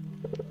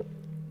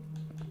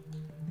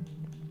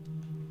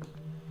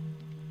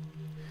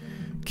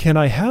 Can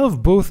I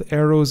have both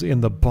arrows in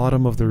the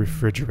bottom of the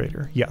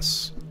refrigerator?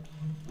 Yes.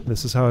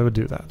 This is how I would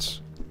do that.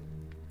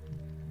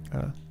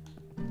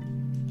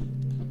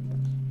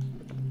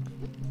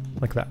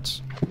 Like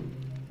that.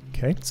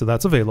 Okay, so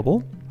that's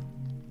available.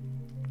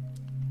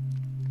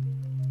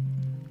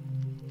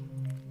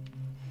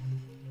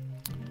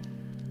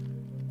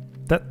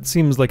 That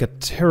seems like a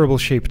terrible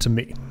shape to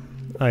me.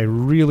 I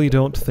really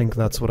don't think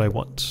that's what I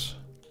want.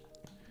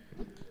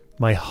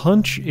 My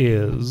hunch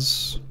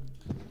is...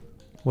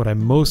 what I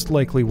most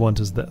likely want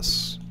is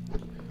this.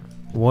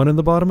 One in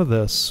the bottom of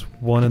this,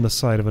 one in the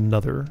side of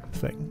another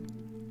thing.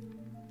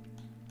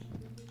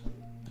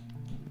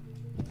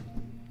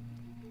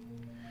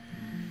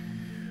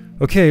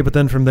 Okay, but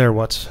then from there,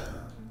 what?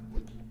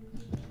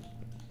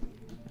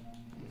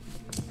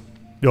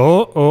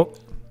 Oh!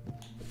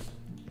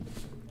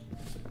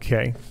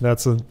 Okay,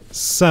 that's a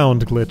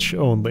sound glitch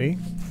only.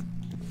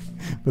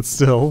 But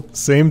still,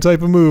 same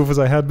type of move as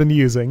I had been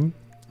using.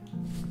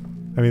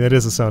 I mean, that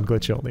is a sound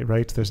glitch only,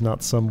 right? There's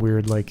not some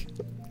weird, like,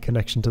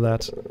 connection to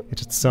that. It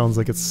just sounds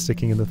like it's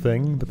sticking in the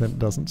thing, but then it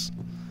doesn't.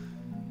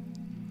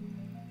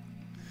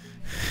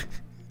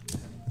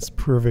 This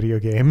poor video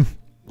game.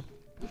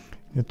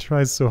 It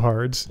tries so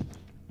hard.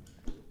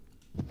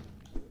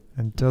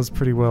 And does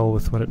pretty well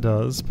with what it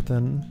does, but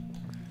then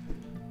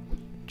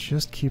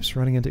just keeps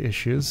running into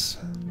issues.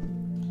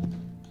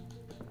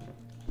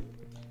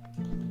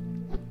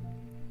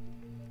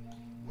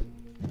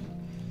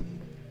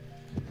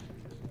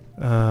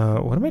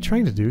 What am I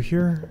trying to do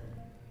here?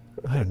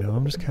 I don't know,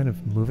 I'm just kind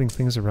of moving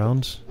things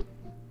around,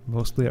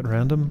 mostly at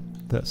random.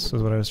 This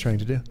is what I was trying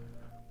to do.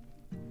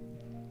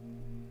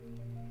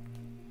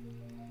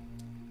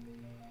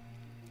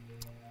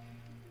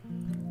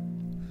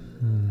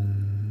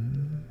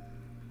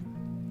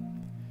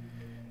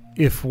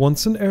 If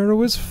once an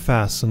arrow is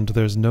fastened,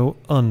 there's no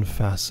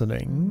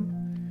unfastening,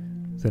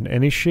 then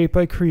any shape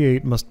I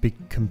create must be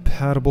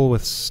compatible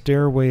with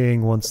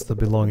stairwaying once the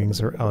belongings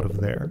are out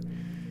of there.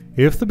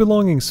 If the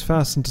belongings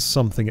fasten to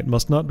something, it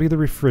must not be the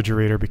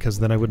refrigerator, because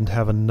then I wouldn't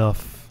have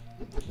enough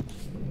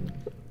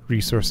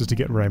resources to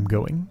get where I'm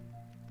going.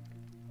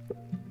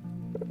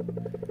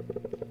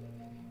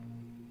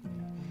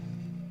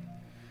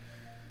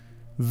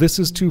 This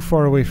is too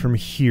far away from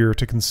here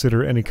to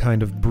consider any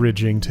kind of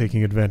bridging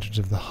taking advantage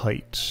of the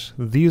height.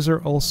 These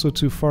are also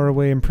too far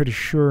away, I'm pretty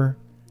sure.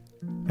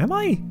 Am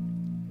I?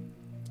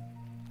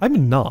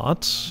 I'm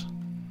not.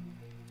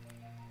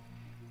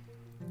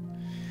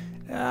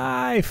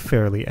 I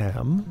fairly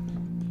am.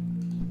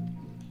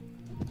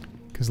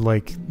 Because,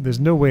 like, there's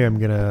no way I'm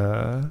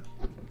gonna...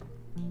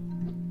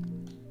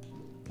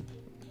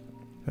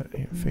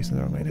 you're facing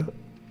the wrong way now.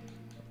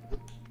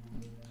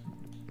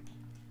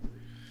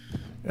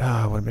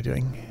 Ah, what am I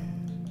doing?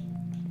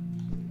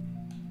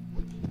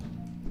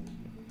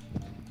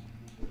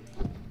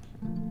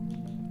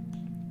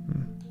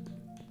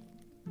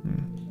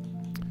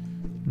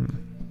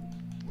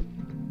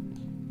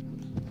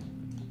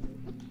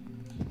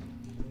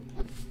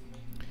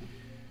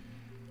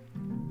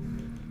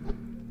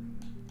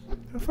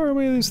 How far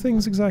away are these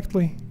things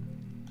exactly?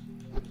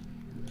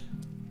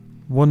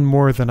 One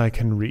more than I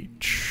can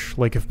reach.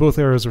 Like, if both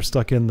arrows were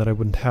stuck in, then I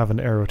wouldn't have an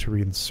arrow to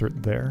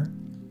reinsert there.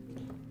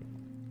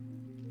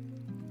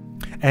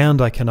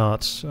 And I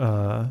cannot,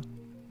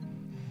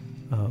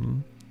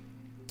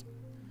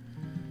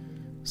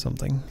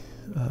 something,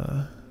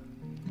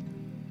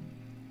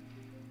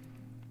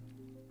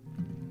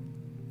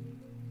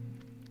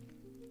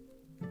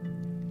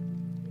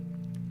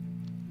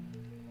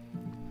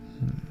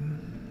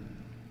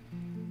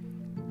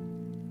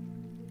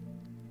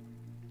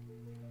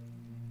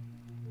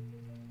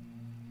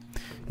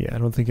 Yeah, I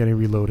don't think any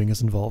reloading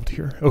is involved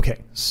here. Okay,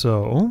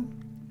 so...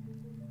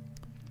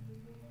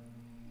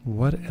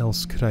 what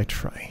else could I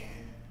try?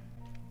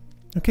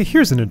 Okay,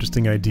 here's an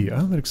interesting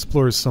idea that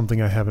explores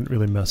something I haven't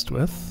really messed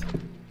with.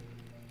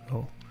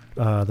 Oh,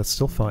 that's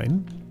still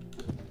fine.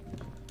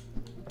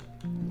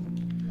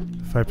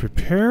 If I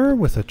prepare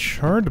with a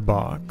charred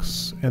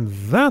box, and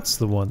that's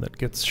the one that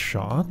gets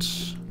shot,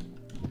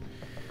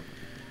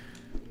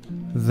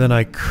 then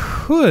I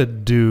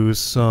could do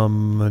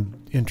some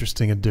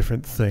interesting and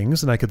different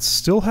things, and I could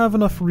still have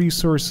enough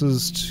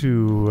resources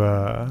to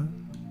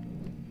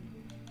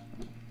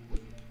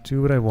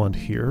do what I want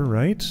here,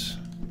 right?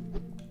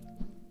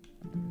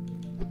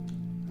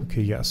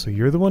 Okay, yeah, so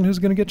you're the one who's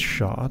gonna get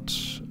shot.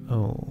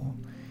 Oh.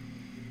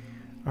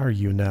 Are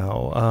you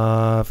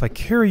now? If I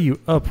carry you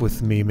up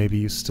with me, maybe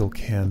you still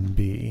can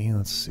be.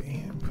 Let's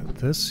see. Put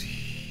this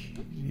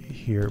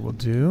here will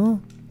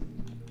do.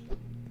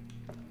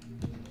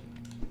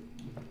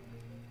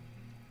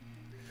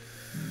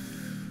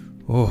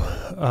 Oh,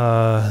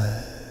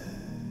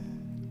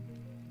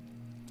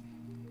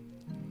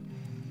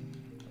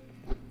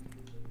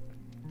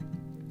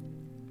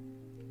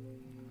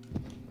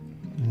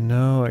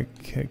 no, I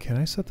can't. Can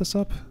I set this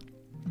up?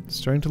 It's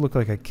starting to look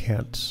like I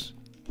can't.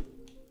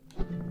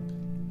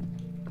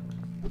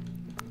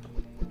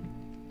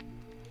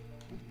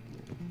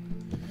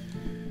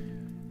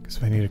 Because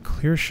if I need a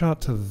clear shot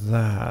to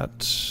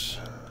that...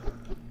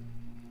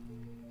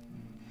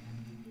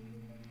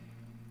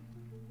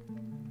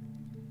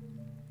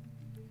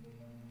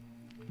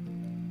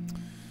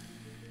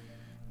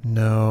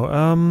 No,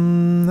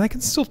 I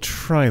can still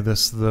try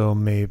this though,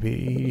 maybe,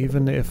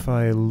 even if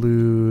I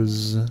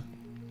lose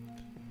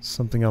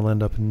something I'll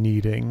end up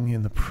needing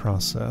in the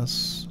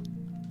process.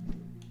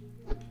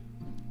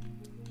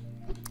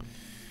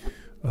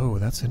 Oh,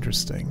 that's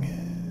interesting.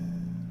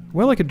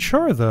 Well, I could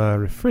char the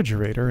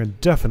refrigerator and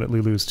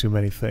definitely lose too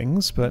many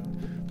things, but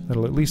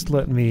that'll at least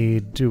let me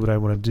do what I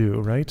want to do,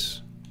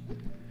 right?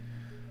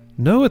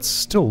 No, it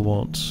still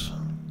won't.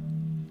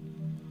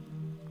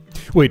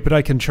 Wait, but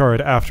I can char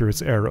it after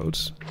it's arrowed.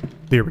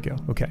 There we go.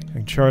 Okay, I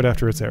can char it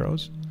after it's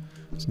arrowed.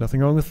 There's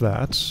nothing wrong with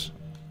that.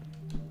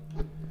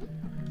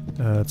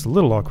 It's a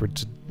little awkward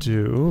to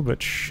do,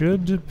 but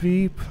should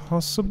be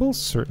possible.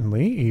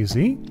 Certainly.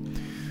 Easy.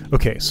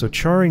 Okay, so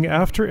charring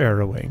after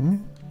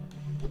arrowing.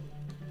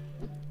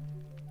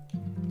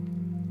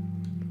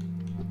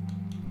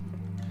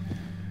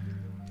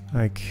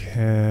 I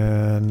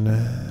can...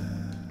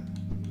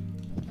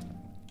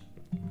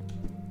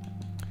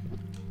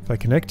 If I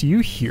connect you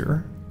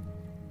here,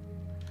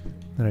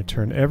 then I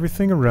turn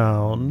everything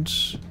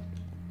around,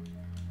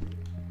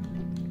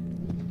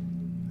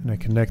 and I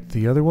connect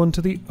the other one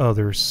to the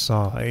other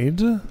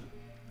side. I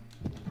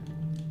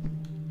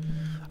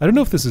don't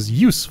know if this is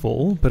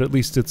useful, but at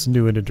least it's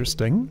new and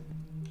interesting.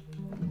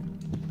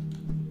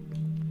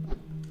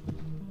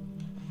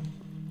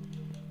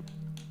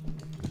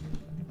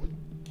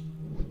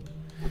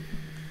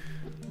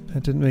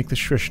 That didn't make the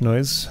shrish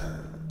noise.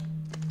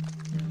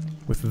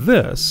 With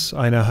this,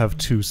 I now have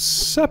two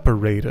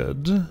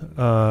separated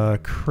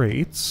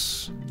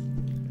crates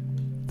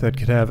that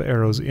could have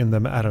arrows in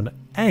them at an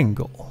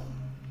angle.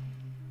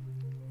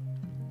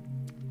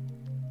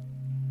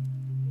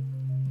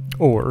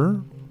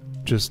 Or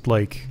just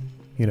like,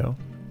 you know,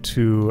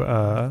 two...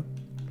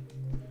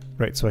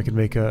 right, so I could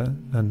make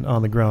an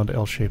on-the-ground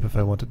L shape if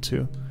I wanted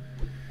to.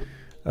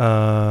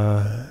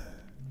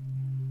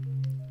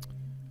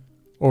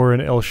 Or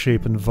an L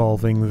shape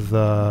involving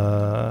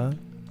the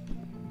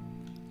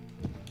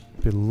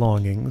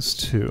belongings,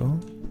 too.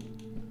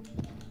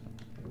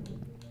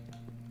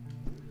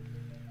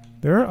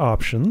 There are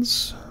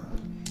options.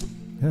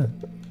 Yeah.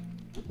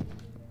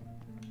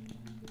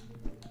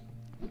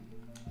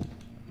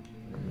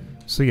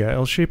 So yeah,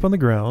 L shape on the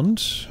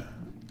ground.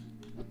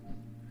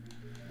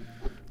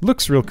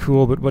 Looks real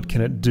cool, but what can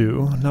it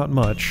do? Not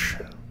much.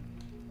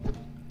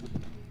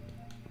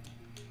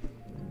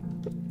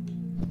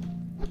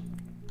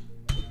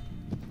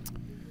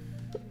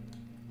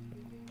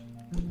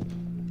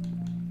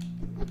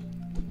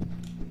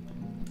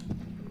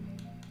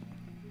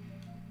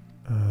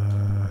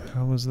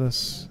 How was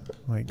this?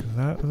 Like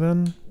that,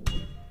 then?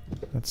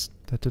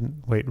 That didn't...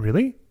 Wait,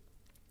 really?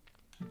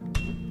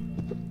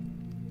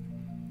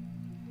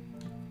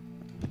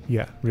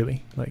 Yeah,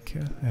 really. Like,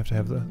 I have to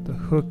have the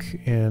hook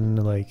in,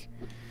 like...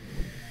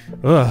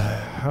 Ugh,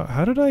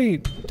 how did I...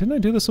 Didn't I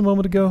do this a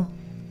moment ago?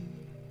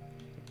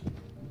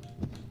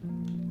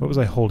 What was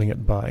I holding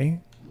it by?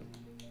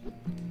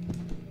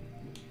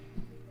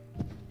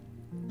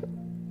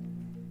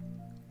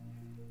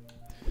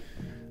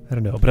 I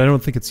don't know, but I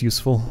don't think it's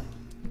useful.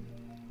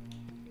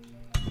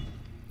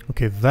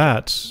 Okay,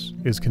 that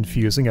is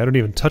confusing. I don't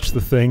even touch the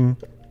thing.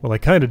 Well, I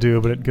kind of do,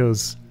 but it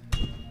goes...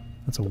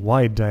 That's a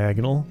wide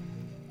diagonal.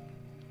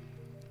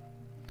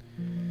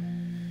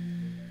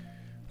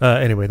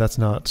 Anyway, that's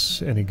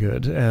not any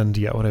good. And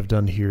yeah, what I've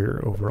done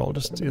here overall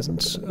just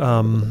isn't.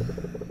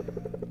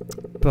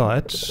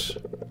 But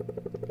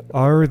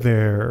are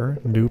there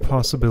new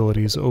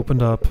possibilities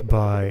opened up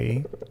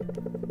by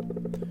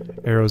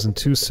arrows in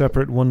two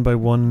separate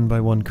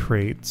 1x1x1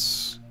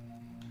 crates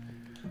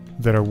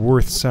that are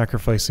worth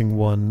sacrificing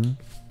one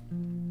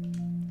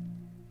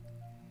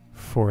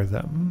for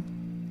them?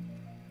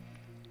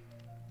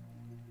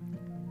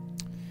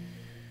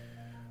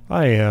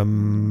 I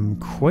am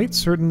quite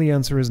certain the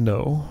answer is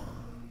no.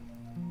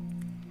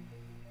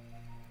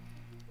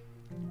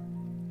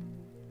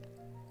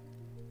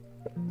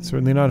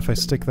 Certainly not if I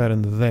stick that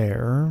in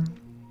there.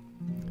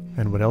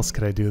 And what else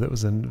could I do that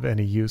was of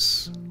any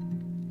use?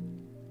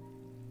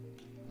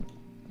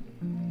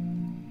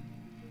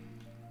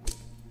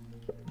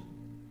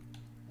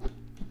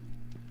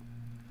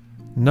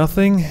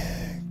 Nothing?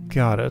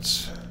 Got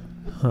it.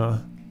 Huh.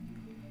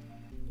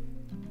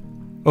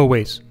 Oh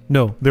wait,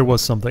 no, there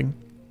was something.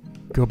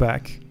 Go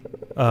back.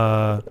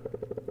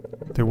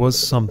 There was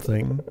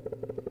something.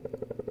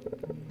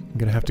 I'm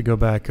gonna have to go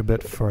back a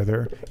bit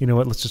farther. You know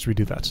what, let's just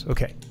redo that.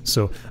 Okay,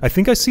 so I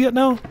think I see it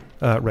now?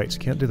 Right,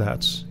 can't do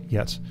that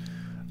yet.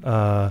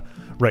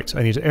 Right,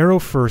 I need arrow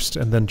first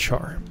and then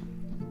char.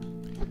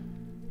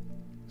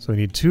 So I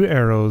need two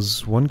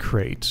arrows, one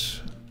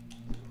crate,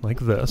 like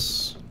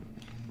this.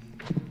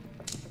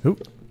 Ooh,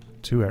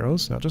 two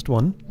arrows, not just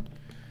one.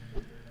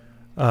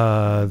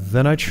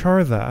 Then I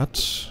char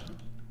that.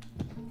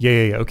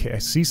 Yeah, okay, I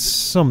see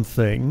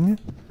something.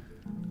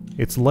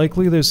 It's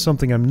likely there's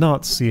something I'm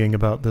not seeing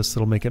about this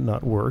that'll make it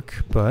not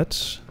work,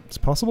 but it's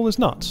possible there's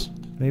not.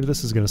 Maybe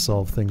this is going to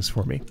solve things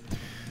for me.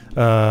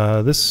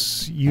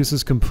 This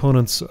uses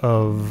components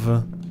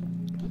of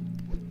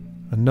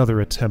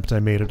another attempt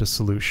I made at a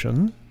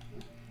solution.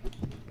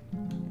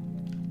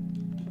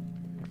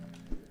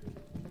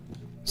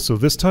 So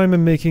this time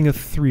I'm making a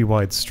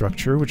 3-wide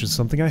structure, which is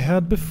something I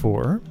had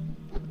before.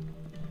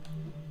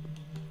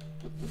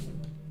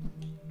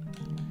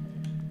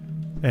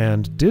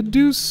 And did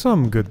do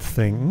some good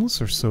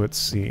things, or so it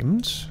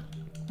seemed.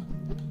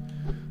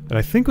 And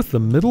I think with the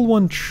middle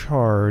one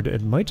charred,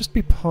 it might just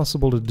be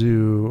possible to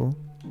do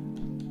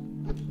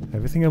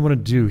everything I want to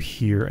do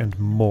here and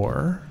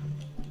more.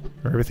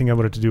 Or everything I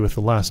wanted to do with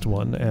the last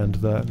one, and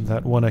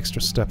that one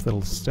extra step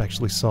that'll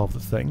actually solve the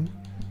thing.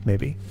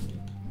 Maybe.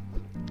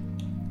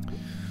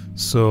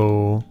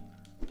 So...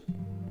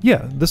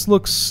 yeah, this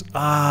looks...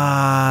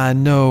 ah,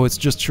 no, it's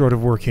just short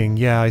of working.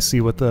 Yeah, I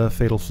see what the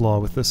fatal flaw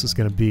with this is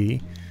going to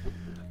be.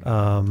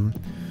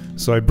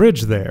 So I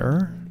bridge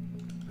there.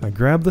 I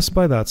grab this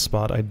by that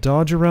spot. I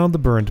dodge around the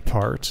burned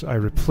part. I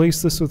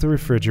replace this with a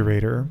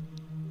refrigerator.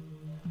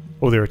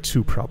 Oh, there are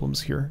two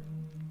problems here.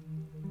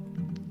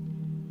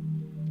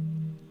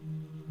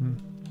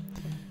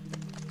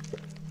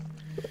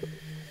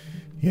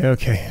 Yeah,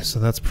 okay, so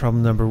that's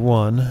problem number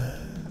one.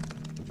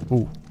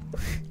 Ooh.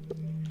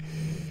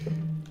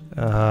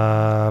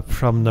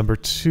 Problem number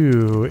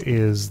two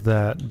is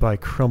that by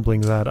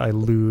crumbling that, I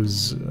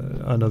lose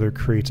another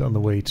crate on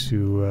the way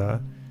to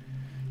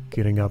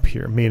getting up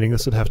here. Meaning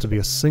this would have to be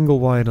a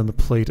single wide on the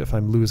plate if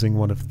I'm losing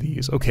one of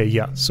these. Okay,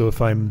 yeah, so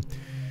if I'm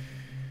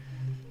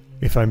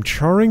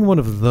charring one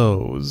of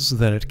those,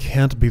 then it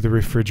can't be the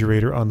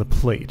refrigerator on the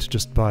plate,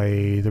 just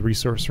by the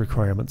resource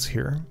requirements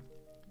here.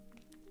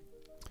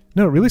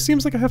 No, it really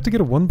seems like I have to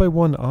get a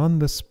 1x1 on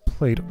this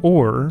plate,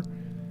 or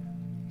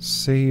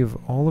save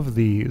all of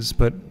these,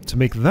 but to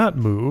make that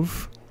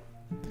move,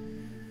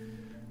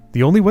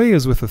 the only way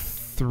is with a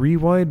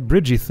 3-wide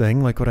bridgey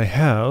thing like what I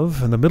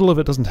have, and the middle of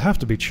it doesn't have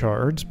to be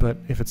charred, but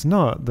if it's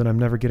not, then I'm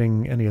never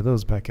getting any of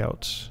those back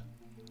out.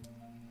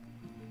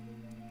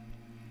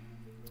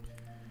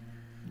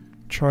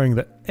 Charring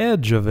the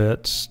edge of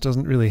it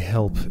doesn't really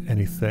help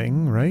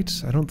anything, right?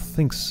 I don't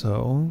think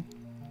so.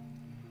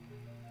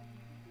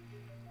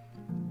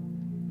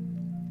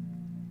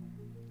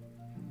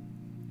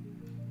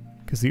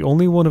 Because the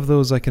only one of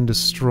those I can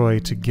destroy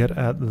to get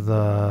at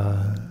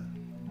the...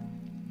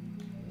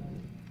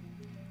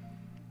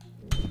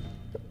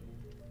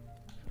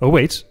 oh,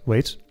 wait,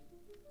 wait.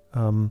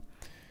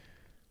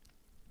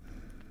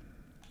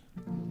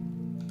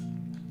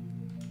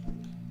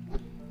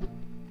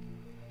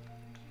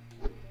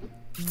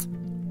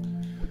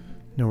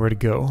 Nowhere to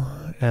go.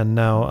 And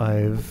now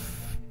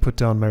I've put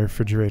down my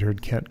refrigerator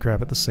and can't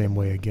grab it the same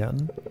way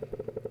again.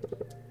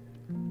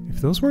 If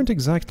those weren't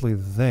exactly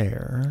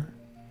there...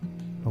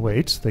 oh,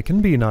 wait, they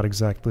can be not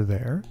exactly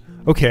there.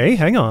 Okay,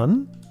 hang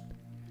on.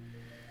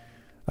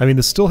 I mean,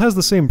 this still has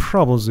the same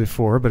problems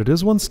before, but it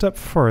is one step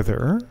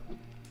farther.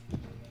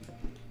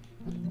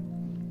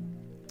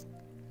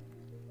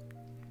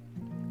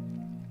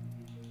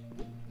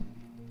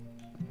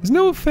 There's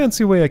no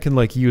fancy way I can,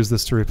 like, use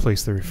this to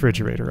replace the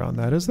refrigerator on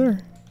that, is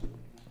there?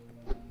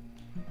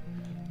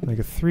 Like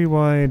a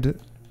 3-wide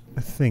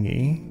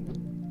thingy.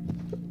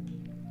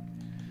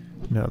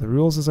 Now, the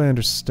rules as I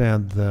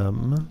understand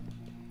them...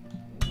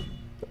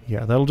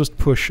 yeah, that'll just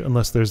push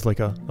unless there's like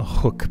a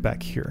hook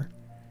back here.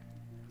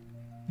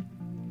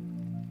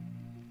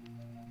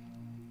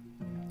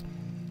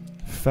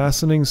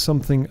 Fastening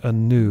something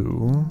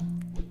anew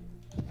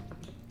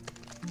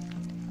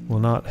will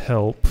not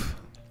help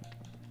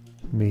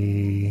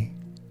me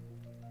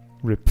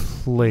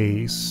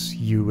replace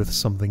you with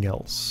something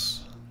else.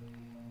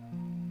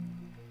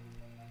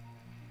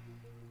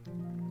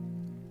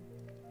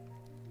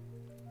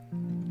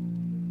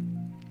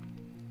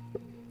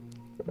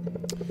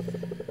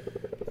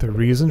 The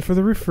reason for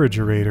the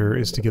refrigerator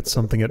is to get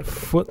something at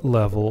foot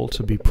level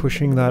to be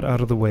pushing that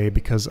out of the way,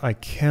 because I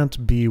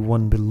can't be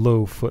one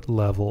below foot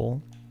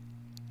level.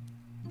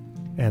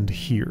 And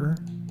here.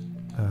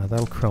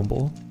 That'll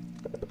crumble.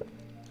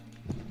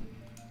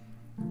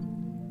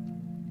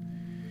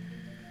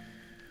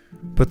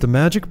 But the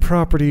magic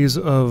properties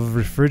of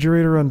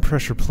refrigerator on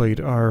pressure plate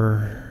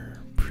are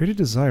pretty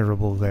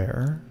desirable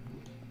there.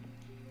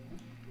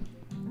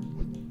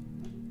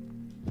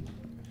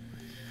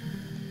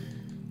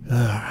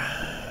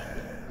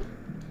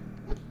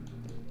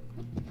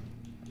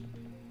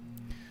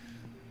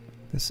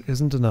 This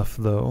isn't enough,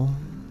 though.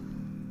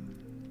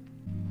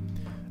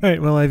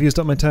 Alright, well, I've used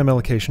up my time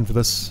allocation for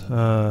this.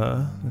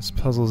 This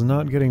puzzle's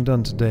not getting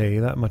done today,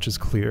 that much is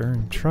clear.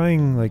 I'm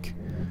trying, like,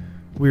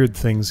 weird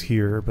things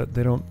here, but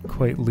they don't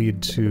quite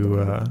lead to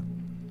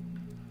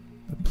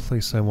the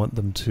place I want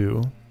them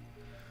to.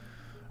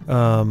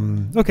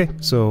 Okay,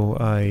 so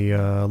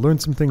I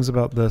learned some things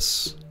about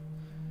this.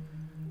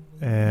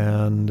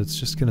 And it's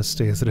just gonna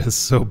stay as it is.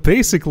 So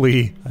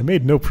basically, I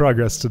made no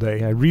progress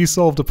today. I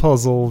resolved a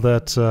puzzle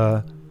that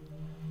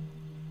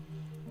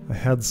I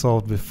had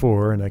solved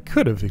before, and I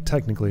could have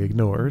technically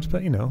ignored,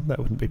 but you know, that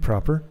wouldn't be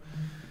proper.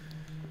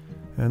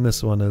 And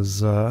this one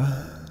is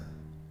a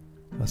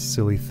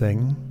silly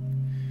thing.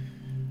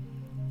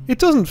 It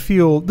doesn't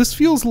feel... this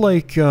feels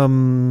like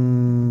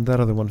that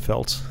other one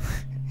felt.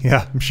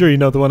 Yeah, I'm sure you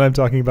know the one I'm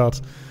talking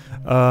about.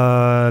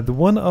 The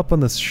one up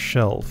on this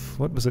shelf,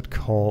 what was it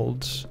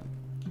called?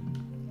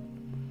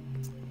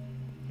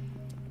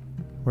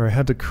 Where I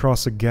had to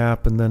cross a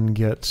gap and then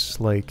get,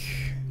 like...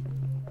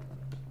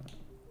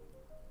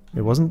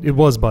 It wasn't? It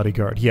was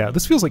bodyguard. Yeah,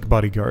 this feels like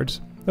bodyguard.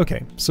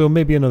 Okay, so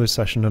maybe another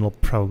session and I'll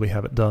probably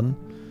have it done.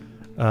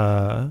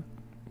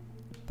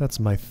 That's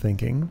my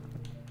thinking.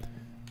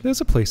 There's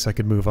a place I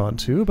could move on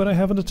to, but I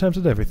haven't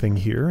attempted everything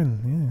here, and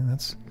yeah,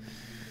 that's...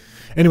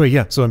 Anyway,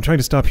 yeah, so I'm trying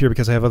to stop here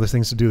because I have other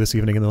things to do this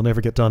evening, and they'll never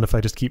get done if I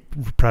just keep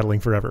prattling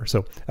forever.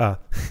 So,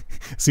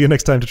 see you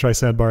next time to try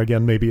Sandbar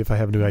again, maybe if I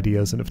have new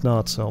ideas, and if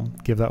not, so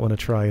give that one a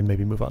try and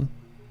maybe move on.